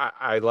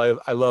 I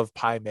love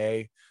Pai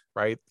Mei,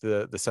 right?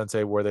 The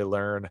sensei where they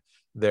learn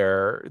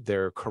their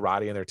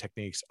karate and their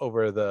techniques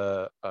over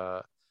the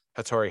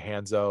Hattori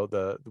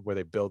Hanzo, where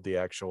they build the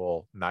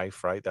actual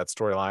knife, right? That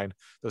storyline,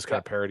 those kind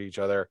of parody each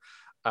other.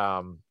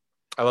 I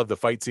love the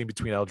fight scene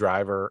between El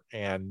Driver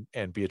and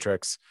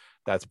Beatrix.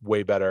 That's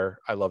way better.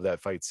 I love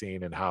that fight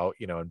scene and how,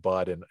 and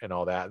Bud and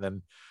all that. And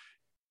then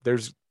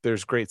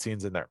there's great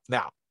scenes in there.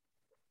 Now,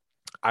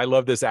 I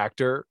love this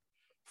actor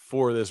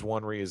for this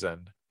one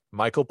reason.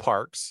 Michael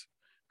Parks,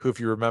 who, if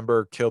you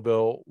remember Kill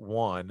Bill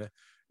 1,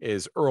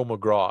 is Earl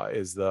McGraw,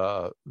 is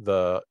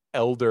the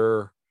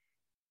elder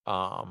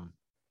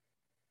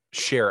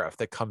sheriff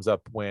that comes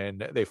up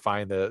when they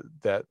find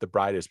that the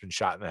bride has been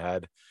shot in the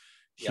head.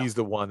 He's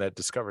the one that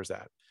discovers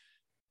that.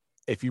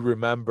 If you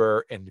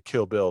remember in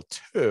Kill Bill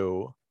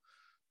 2,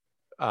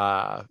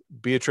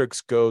 Beatrix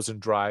goes and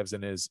drives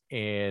and is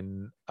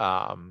in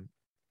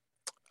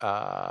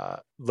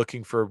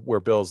looking for where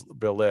Bill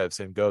lives,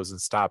 and goes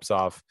and stops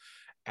off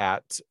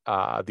at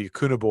the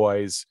Acuna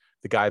Boys,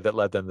 the guy that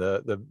led them,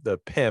 the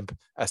pimp,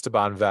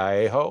 Esteban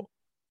Vallejo.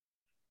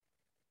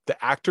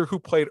 The actor who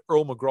played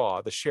Earl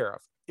McGraw, the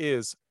sheriff,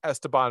 is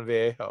Esteban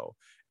Vallejo,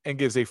 and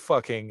gives a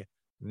fucking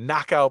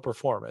knockout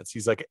performance.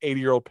 He's like an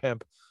 80-year-old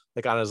pimp,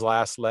 like on his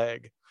last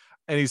leg.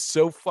 And he's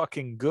so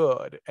fucking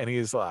good. And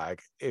he's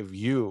like, if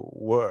you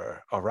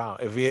were around,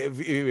 if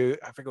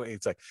I forget what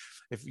it's like,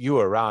 if you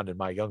were around in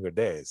my younger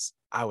days,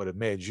 I would have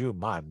made you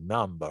my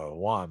number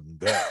one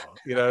girl.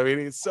 You know what I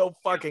mean? He's so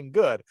fucking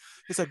good.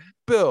 He's like,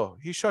 Bill,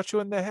 he shot you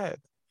in the head.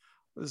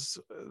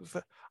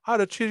 I'd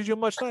have treated you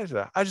much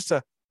nicer. I just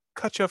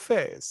cut your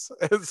face.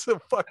 It's so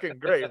fucking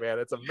great, man.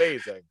 It's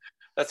amazing.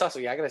 That's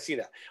awesome. Yeah, I gotta see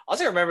that.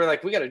 Also, remember,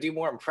 like, we gotta do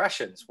more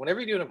impressions. Whenever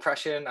you do an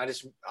impression, I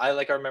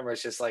remember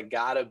it's just like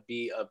gotta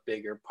be a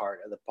bigger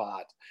part of the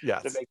pod.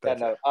 Yes. To make that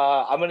note.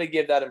 I'm gonna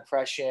give that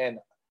impression.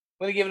 I'm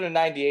gonna give it a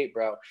 98,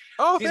 bro.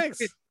 Oh, thanks.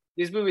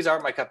 These movies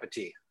aren't my cup of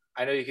tea.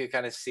 I know you could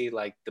kind of see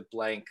like the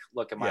blank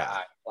look in my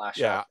eye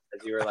flash up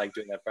as you were like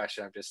doing that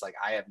impression. I'm just like,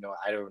 I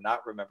do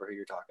not remember who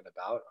you're talking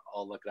about.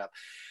 I'll look it up.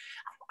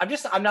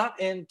 I'm not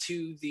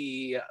into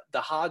the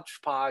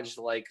hodgepodge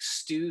like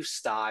stew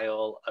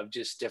style of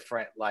just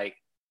different like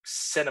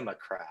cinema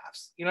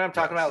crafts. You know what I'm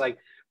talking about? Like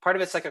part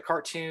of it's like a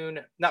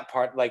cartoon, not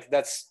part like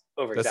that's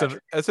over.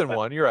 That's in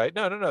one. You're right.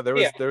 No.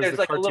 There's the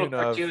like cartoon, a little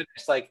cartoon.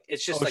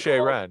 It's just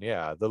O'Shea like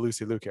Wren, the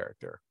Lucy Liu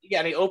character. Yeah,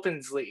 and he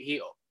opens,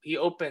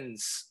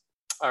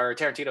 or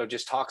Tarantino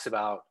just talks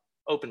about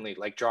openly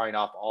like drawing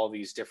off all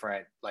these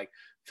different like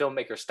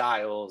filmmaker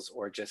styles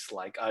or just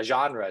like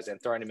genres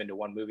and throwing them into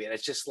one movie. And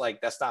it's just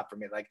like, that's not for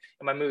me. Like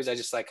in my movies, I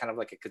just like kind of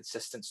like a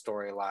consistent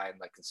storyline,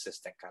 like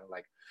consistent kind of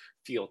like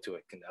feel to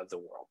it of the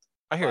world.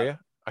 I hear you.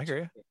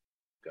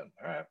 Good.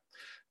 All right.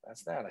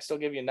 That's that. I still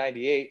give you a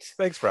 98.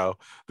 Thanks, bro.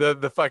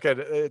 The fucking,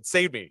 it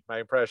saved me, my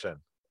impression.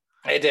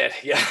 It did.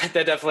 Yeah,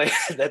 that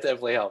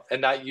definitely helped. And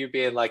not you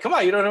being like, come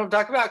on, you don't know what I'm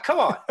talking about? Come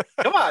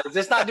on. Is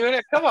this not doing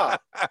it? Come on.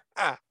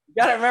 You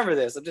got to remember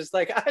this. I'm just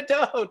like, I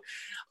don't.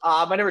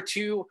 My number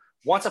 2,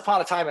 Once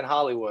Upon a Time in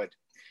Hollywood.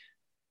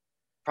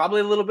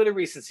 Probably a little bit of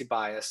recency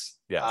bias.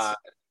 Yes.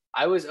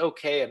 I was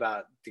okay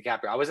about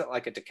DiCaprio. I wasn't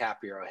like a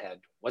DiCaprio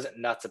head. Wasn't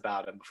nuts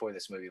about him before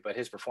this movie, but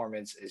his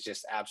performance is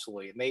just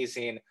absolutely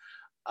amazing.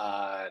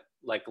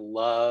 Like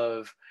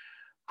love.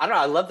 I don't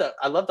know.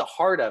 I love the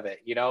heart of it.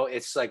 You know,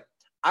 it's like,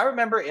 I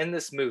remember in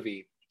this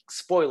movie,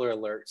 spoiler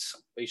alerts,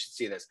 but you should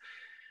see this,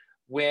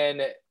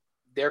 when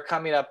they're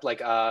coming up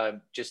like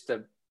just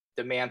the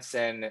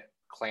Manson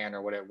clan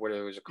or whatever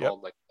it was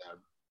called, like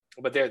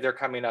but they're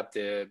coming up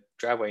the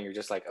driveway and you're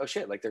just like, oh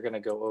shit, like they're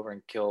gonna go over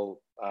and kill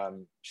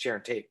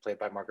Sharon Tate, played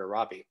by Margot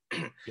Robbie.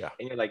 Yeah.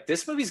 And you're like,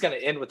 this movie's gonna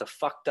end with a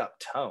fucked up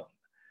tone.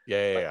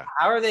 Yeah.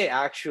 How are they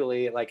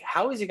actually like?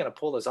 How is he going to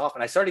pull this off?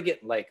 And I started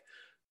getting like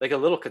a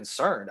little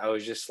concerned. I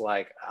was just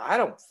like, I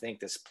don't think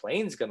this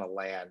plane's going to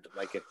land.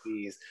 Like if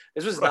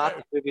this was not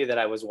the movie that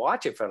I was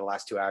watching for the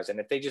last 2 hours. And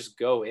if they just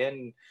go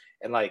in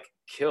and like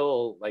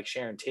kill like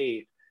Sharon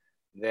Tate,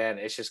 then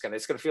it's going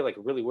to feel like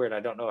really weird. I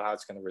don't know how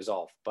it's going to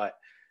resolve, but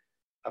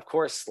of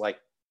course, like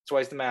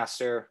Twice the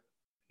Master,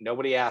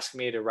 nobody asked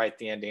me to write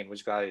the ending,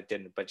 which glad it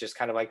didn't, but just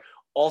kind of like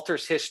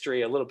alters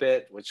history a little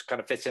bit, which kind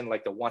of fits in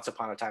like the Once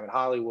Upon a Time in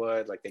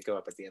Hollywood. Like they go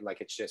up at the end,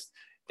 like it's just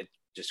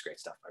great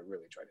stuff. I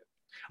really enjoyed it.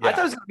 Yeah. I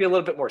thought it was going to be a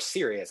little bit more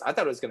serious. I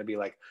thought it was going to be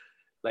like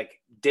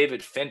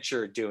David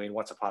Fincher doing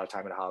Once Upon a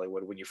Time in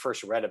Hollywood. When you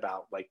first read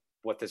about like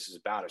what this is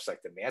about, it's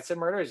like the Manson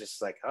murder. It's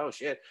just like, oh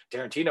shit,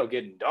 Tarantino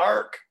getting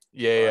dark.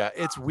 Yeah.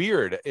 It's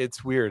weird.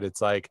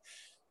 It's like,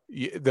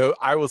 though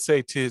I will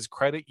say to his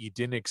credit, you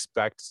didn't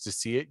expect to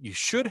see it. You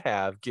should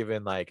have,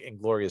 given like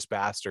Inglourious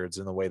Bastards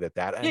and the way that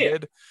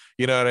ended.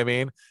 You know what I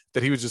mean?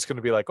 That he was just going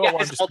to be like,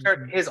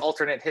 his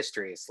alternate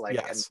histories. Like,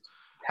 yes.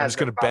 I'm just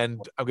going to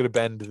bend. I'm going to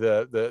bend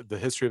the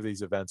history of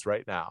these events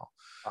right now.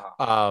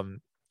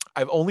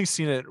 I've only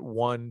seen it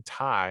one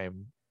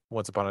time,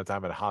 Once Upon a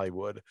Time in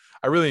Hollywood.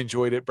 I really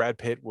enjoyed it. Brad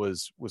Pitt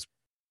was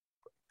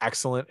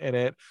excellent in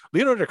it.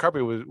 Leonardo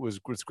DiCaprio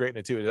was great in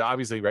it too. And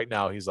obviously, right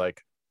now he's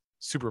like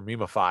super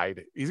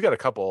memeified. He's got a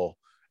couple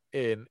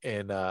in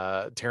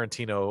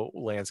Tarantino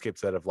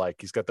landscapes that have like,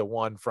 he's got the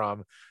one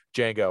from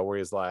Django where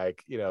he's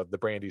like, you know, the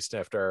brandy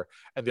snifter,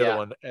 and the other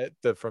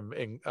one from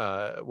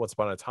Once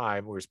Upon a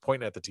Time where he's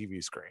pointing at the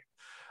TV screen.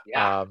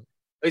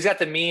 He's got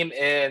the meme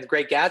in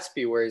Great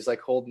Gatsby where he's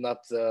like holding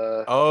up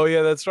the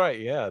that's right,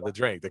 the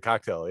drink, the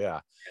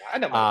cocktail. I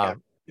know.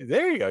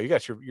 There you go, you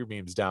got your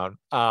memes down.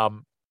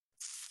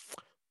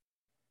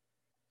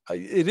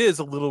 It is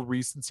a little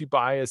recency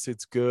bias.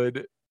 It's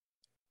good.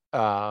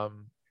 I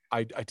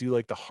do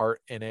like the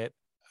heart in it.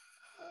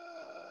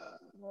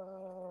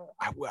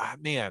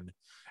 Man,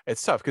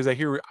 it's tough because I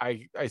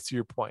see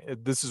your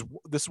point.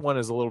 This one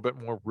is a little bit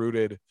more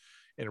rooted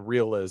in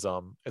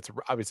realism. It's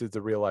obviously it's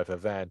a real life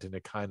event, and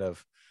it kind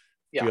of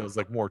feels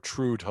like more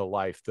true to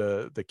life.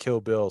 The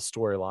Kill Bill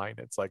storyline.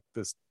 It's like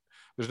this.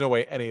 There's no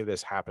way any of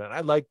this happened. And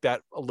I like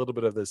that a little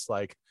bit of this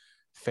like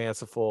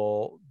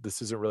fanciful.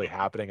 This isn't really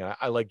happening.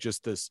 I like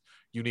just this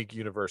unique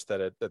universe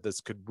that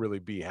this could really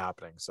be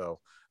happening. So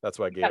that's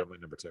why I gave it my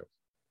number 2.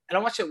 And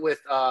I watched it with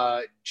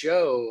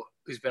Joe,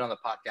 who's been on the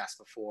podcast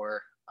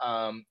before.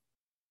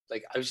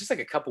 Like I was just like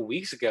a couple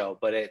weeks ago,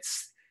 but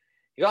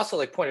he also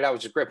like pointed out,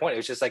 which is a great point. It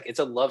was just like, it's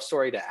a love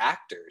story to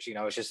actors, you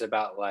know, it's just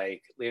about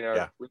like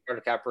Leonardo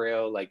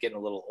DiCaprio, like getting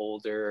a little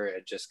older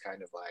and just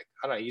kind of like,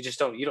 I don't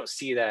know, you don't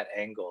see that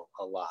angle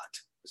a lot.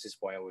 Was his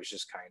point. It was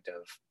just kind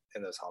of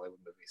in those Hollywood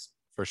movies.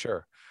 For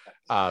sure.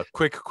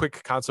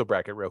 Quick console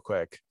bracket real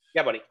quick.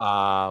 Yeah, buddy.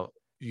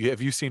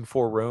 Have you seen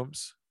Four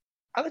Rooms?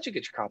 I'll let you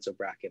get your console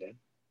bracket in.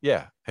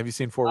 Yeah. Have you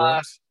seen Four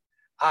Rooms?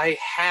 I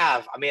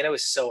have. I mean, I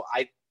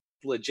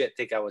legit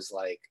think I was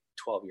like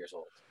 12 years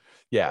old.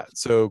 Yeah.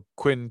 So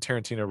Quentin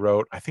Tarantino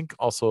wrote, I think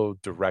also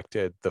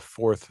directed the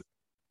fourth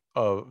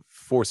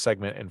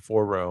segment in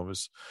Four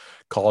Rooms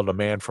called A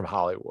Man from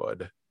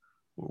Hollywood.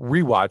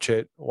 Rewatch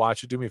it.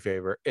 Watch it. Do me a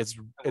favor. It's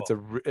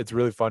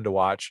really fun to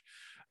watch.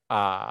 And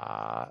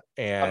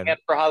A Man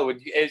from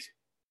Hollywood is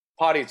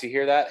audience. You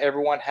hear that?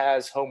 Everyone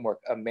has homework.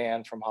 A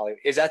Man from Hollywood.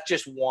 Is that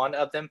just one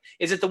of them?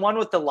 Is it the one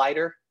with the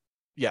lighter?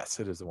 Yes,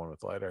 it is the one with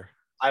the lighter.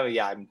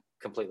 I'm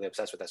completely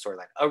obsessed with that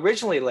storyline.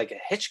 Originally, like a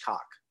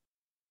Hitchcock,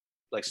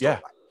 like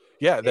storyline.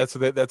 Yeah. That's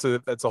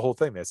a whole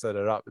thing. They set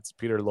it up. It's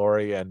Peter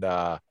Lorre and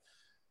I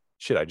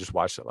just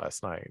watched it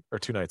last night or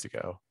 2 nights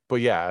ago.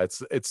 But yeah,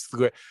 it's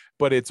good.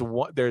 But it's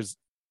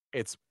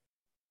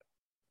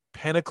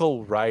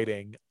pinnacle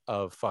writing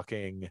of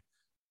fucking.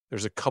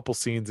 There's a couple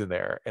scenes in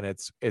there, and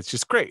it's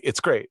just great. It's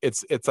great.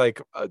 It's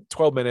like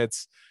 12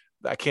 minutes.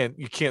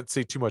 You can't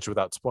say too much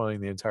without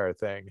spoiling the entire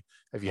thing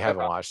if you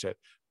haven't watched it.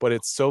 But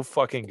it's so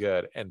fucking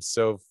good and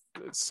so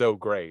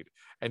great,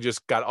 and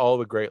just got all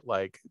the great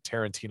like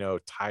Tarantino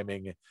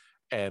timing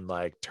and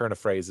like turn of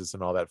phrases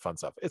and all that fun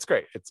stuff. It's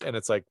great.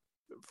 It's like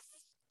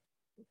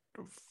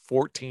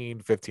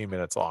 14-15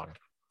 minutes long.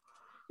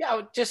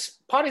 Yeah,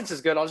 just audience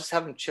is good. I'll just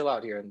have them chill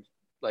out here and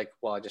like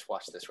while I just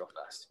watch this real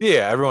fast.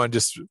 Yeah, everyone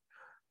just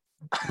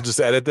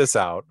edit this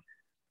out.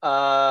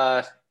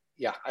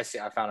 Yeah, I see.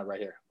 I found it right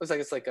here. Looks like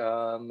it's like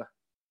 10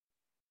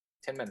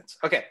 minutes.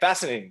 Okay,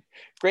 fascinating.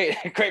 Great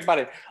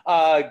buddy.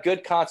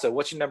 Good console.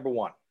 What's your number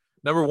 1?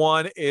 Number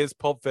 1 is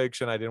Pulp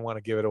Fiction. I didn't want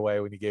to give it away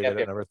when you gave it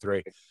at number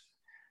 3.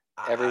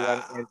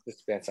 Everyone in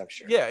suspense, I'm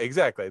sure. Yeah,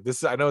 exactly.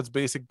 I know it's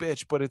basic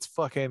bitch, but it's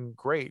fucking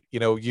great. You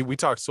know, we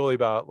talked solely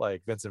about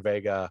like Vincent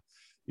Vega,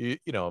 you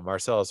know,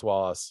 Marcellus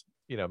Wallace,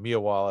 you know, Mia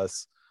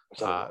Wallace,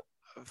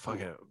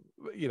 fucking,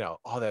 you know,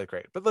 all that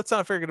great. But let's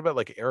not forget about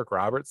like Eric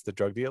Roberts, the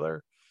drug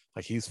dealer.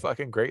 Like he's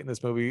fucking great in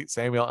this movie.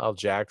 Samuel L.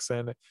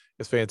 Jackson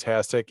is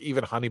fantastic.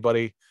 Even Honey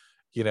Buddy,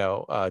 you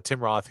know, Tim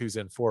Roth, who's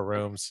in Four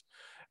Rooms,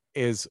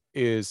 is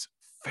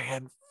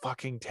fan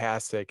fucking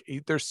tastic.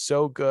 They're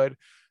so good.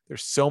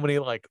 there's so many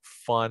like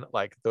fun,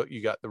 like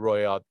you got the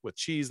Royale with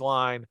cheese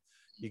line.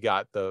 You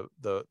got the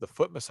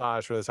foot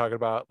massage where they're talking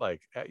about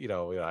like,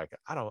 like,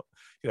 I don't,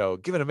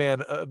 giving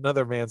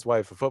another man's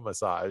wife a foot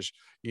massage,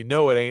 it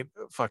ain't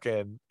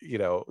fucking,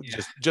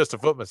 just a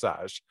foot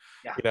massage,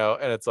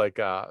 and it's like,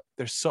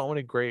 there's so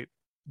many great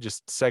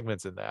just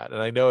segments in that.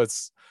 And I know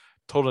it's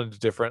told into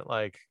different,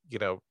 like,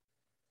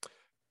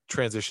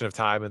 transition of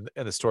time and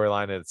the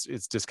storyline, and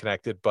it's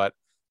disconnected, but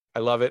I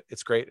love it.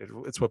 It's great.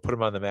 It's what put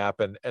him on the map,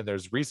 and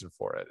there's reason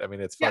for it. I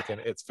mean, it's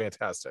it's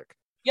fantastic.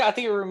 Yeah, I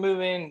think you're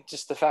removing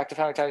just the fact of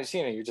how many times you've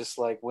seen it. You're just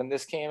like, when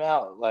this came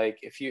out, like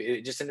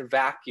just in a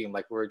vacuum,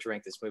 like we're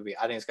drinking this movie,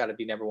 I think it's got to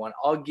be number one.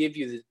 I'll give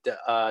you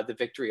the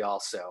victory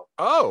also.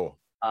 Oh,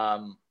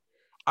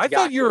 I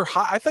thought you were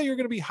high. I thought you were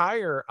going to be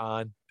higher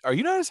on. Are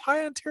you not as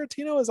high on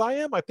Tarantino as I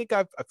am? I think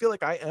I feel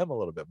like I am a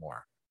little bit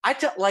more. I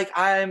didn't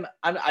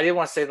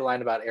want to say the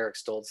line about Eric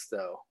Stoltz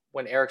though.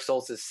 When Eric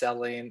Stoltz is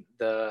selling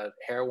the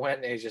heroin,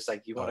 and he's just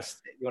like, you want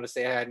to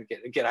stay ahead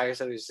and get higher.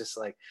 So he's just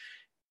like,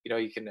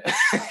 you can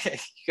you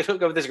can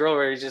hook up with this girl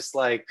where he's just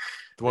like,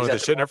 the one with the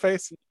shit in her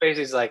face.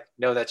 He's like,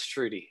 no, that's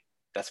Trudy.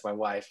 That's my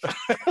wife.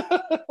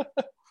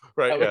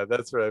 Right. Yeah,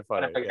 that's really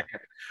funny. Yeah.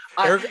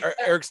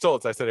 Eric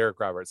Stoltz. I said Eric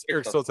Roberts.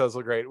 Eric Stoltz has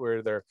a great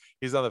where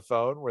he's on the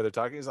phone where they're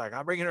talking. He's like,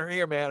 I'm bringing her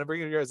here, man. I'm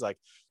bringing her here. He's like,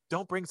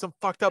 don't bring some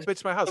fucked up bitch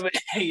to my house.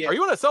 Yeah. Are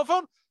you on a cell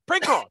phone?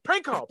 Prank call.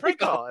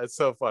 It's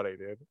so funny,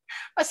 dude.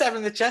 I stabbed him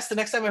in the chest. The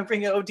next time I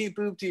bring an OD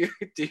boob to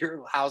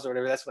your house or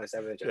whatever, that's what I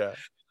stabbed him in the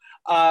chest.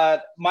 Yeah.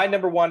 My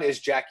number one is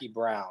Jackie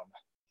Brown.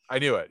 I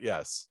knew it.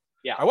 Yes.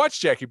 Yeah. I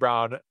watched Jackie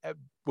Brown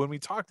when we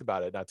talked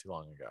about it not too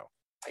long ago.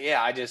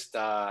 Yeah. I just,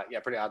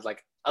 pretty odd.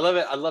 Like, I love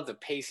it. I love the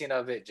pacing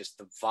of it. Just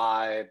the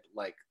vibe,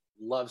 like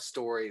love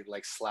story,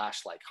 like /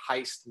 like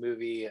heist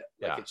movie.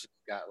 Like it's just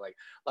got like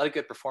a lot of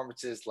good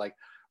performances. Like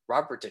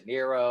Robert De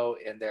Niro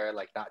in there,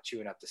 like not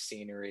chewing up the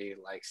scenery,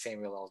 like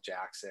Samuel L.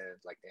 Jackson,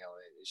 like nail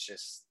it. It's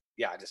just,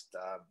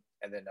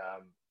 and then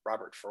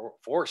Robert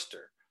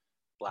Forster.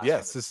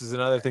 Yes, this is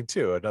another thing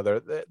too.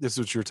 This is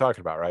what you were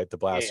talking about, right? The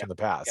blast from the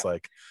past,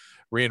 like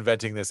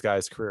reinventing this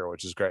guy's career,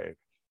 which is great.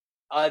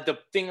 The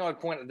thing I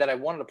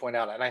wanted to point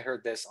out, and I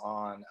heard this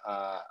on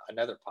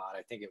another pod,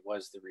 I think it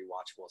was the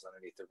Rewatchables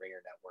underneath the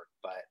Ringer Network,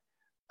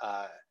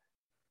 but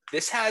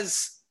this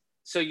has,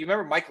 so you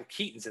remember Michael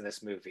Keaton's in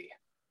this movie.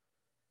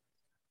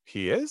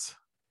 He is?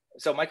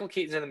 So Michael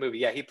Keaton's in the movie.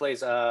 Yeah, he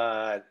plays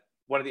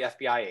one of the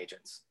FBI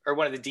agents or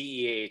one of the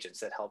DEA agents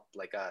that helped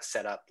like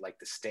set up like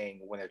the sting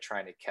when they're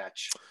trying to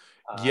catch.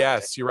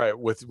 Yes, you're right.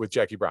 With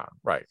Jackie Brown.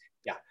 Right.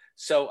 Yeah.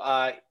 So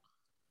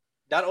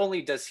not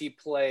only does he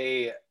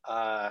play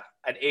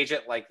an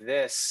agent like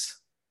this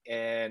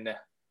in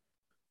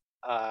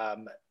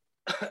Out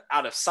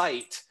of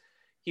Sight,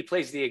 he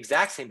plays the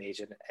exact same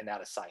agent in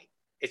Out of Sight.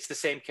 It's the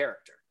same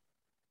character.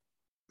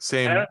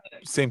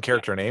 Same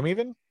character name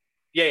even?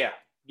 Yeah.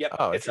 Yep.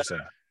 Oh, it's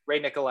interesting. Ray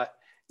Nicolette.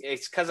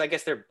 It's because I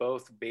guess they're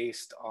both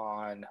based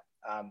on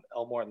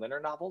Elmore and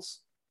Leonard novels,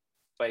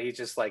 but he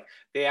just like,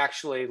 they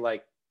actually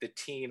like the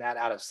team at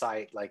Out of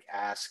Sight like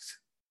asked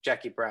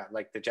Jackie Brown,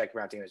 like the Jackie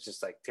Brown team is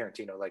just like,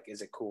 Tarantino, like,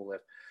 is it cool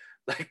if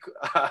like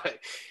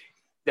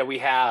that we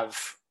have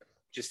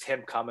just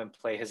him come and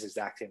play his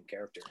exact same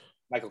character?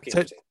 Michael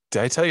Keaton.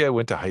 Did I tell you I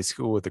went to high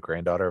school with the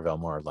granddaughter of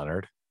Elmore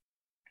Leonard?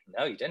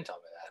 No, you didn't tell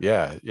me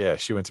that. Yeah,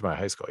 she went to my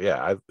high school.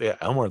 Yeah,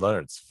 Elmore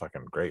Leonard's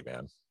fucking great,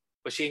 man.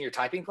 Was she in your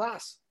typing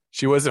class?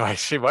 She wasn't.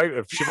 She might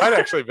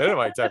actually been in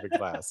my typing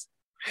class.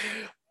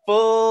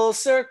 Full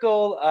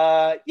circle.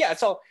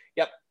 It's all.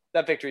 Yep,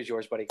 that victory is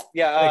yours, buddy.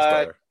 Yeah, thanks,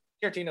 brother.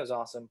 Tarantino's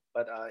awesome,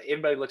 but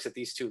anybody looks at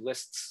these two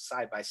lists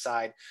side by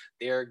side,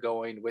 they're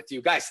going with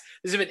you guys.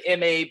 This has been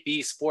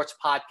MAB Sports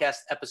Podcast,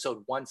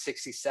 episode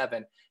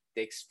 167.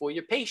 Thanks for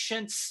your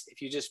patience.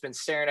 If you've just been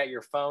staring at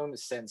your phone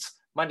since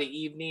Monday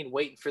evening,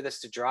 waiting for this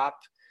to drop,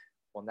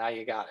 well, now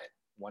you got it.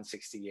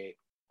 168,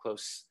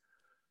 close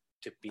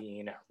to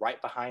being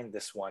right behind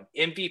this one.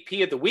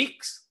 MVP of the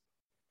weeks.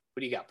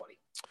 What do you got, buddy?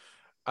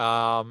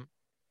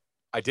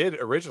 I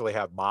did originally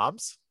have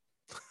Moms.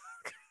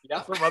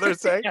 Yeah, for Mother's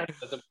Day.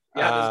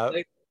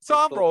 So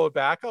I'll roll it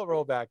back.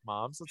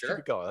 Moms. Let's keep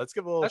it going. Let's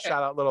give a little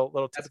shout out,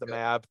 little tip of the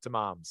map to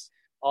Moms.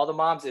 All the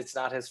moms. It's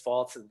not his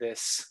fault.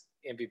 This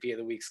MVP of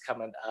the week's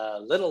coming a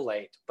little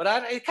late, but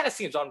it kind of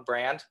seems on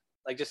brand.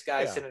 Like just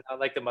guys sending out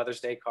like the Mother's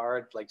Day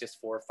card, like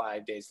just 4 or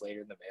 5 days later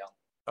in the mail.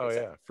 Oh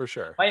yeah, for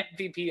sure. My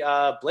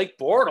MVP, Blake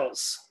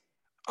Bortles.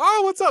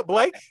 Oh, what's up,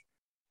 Blake?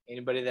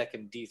 Anybody that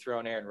can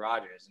dethrone Aaron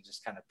Rodgers and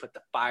just kind of put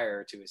the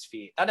fire to his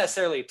feet. Not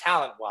necessarily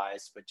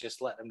talent-wise, but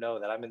just letting him know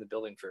that I'm in the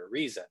building for a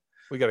reason.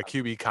 We got a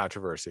QB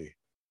controversy.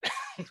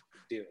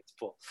 Dude, it's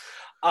full.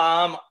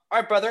 All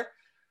right, brother.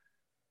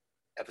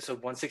 Episode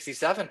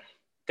 167.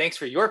 Thanks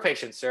for your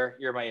patience, sir.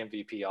 You're my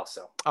MVP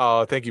also.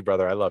 Oh, thank you,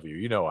 brother. I love you.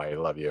 You know I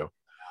love you.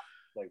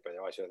 Like, brother,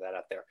 I want to throw that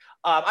out there.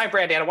 I'm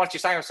Brandon. Why don't you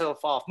sign yourself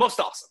off? Most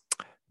awesome.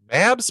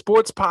 MAB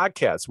Sports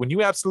Podcast. When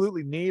you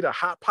absolutely need a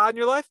hot pod in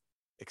your life,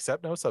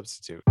 except no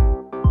substitute.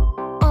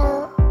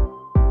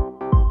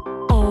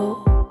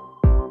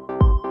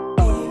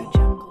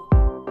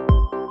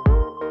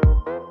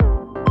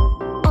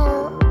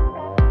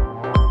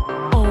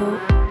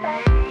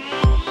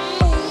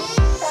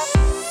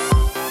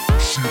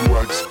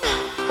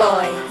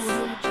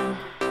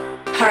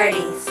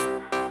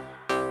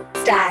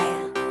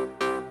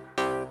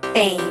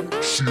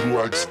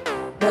 likes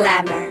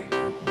glamour,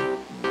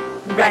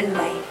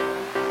 runway,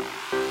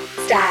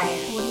 style,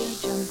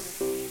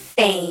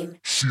 fame.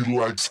 She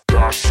likes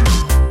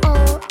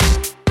fashion.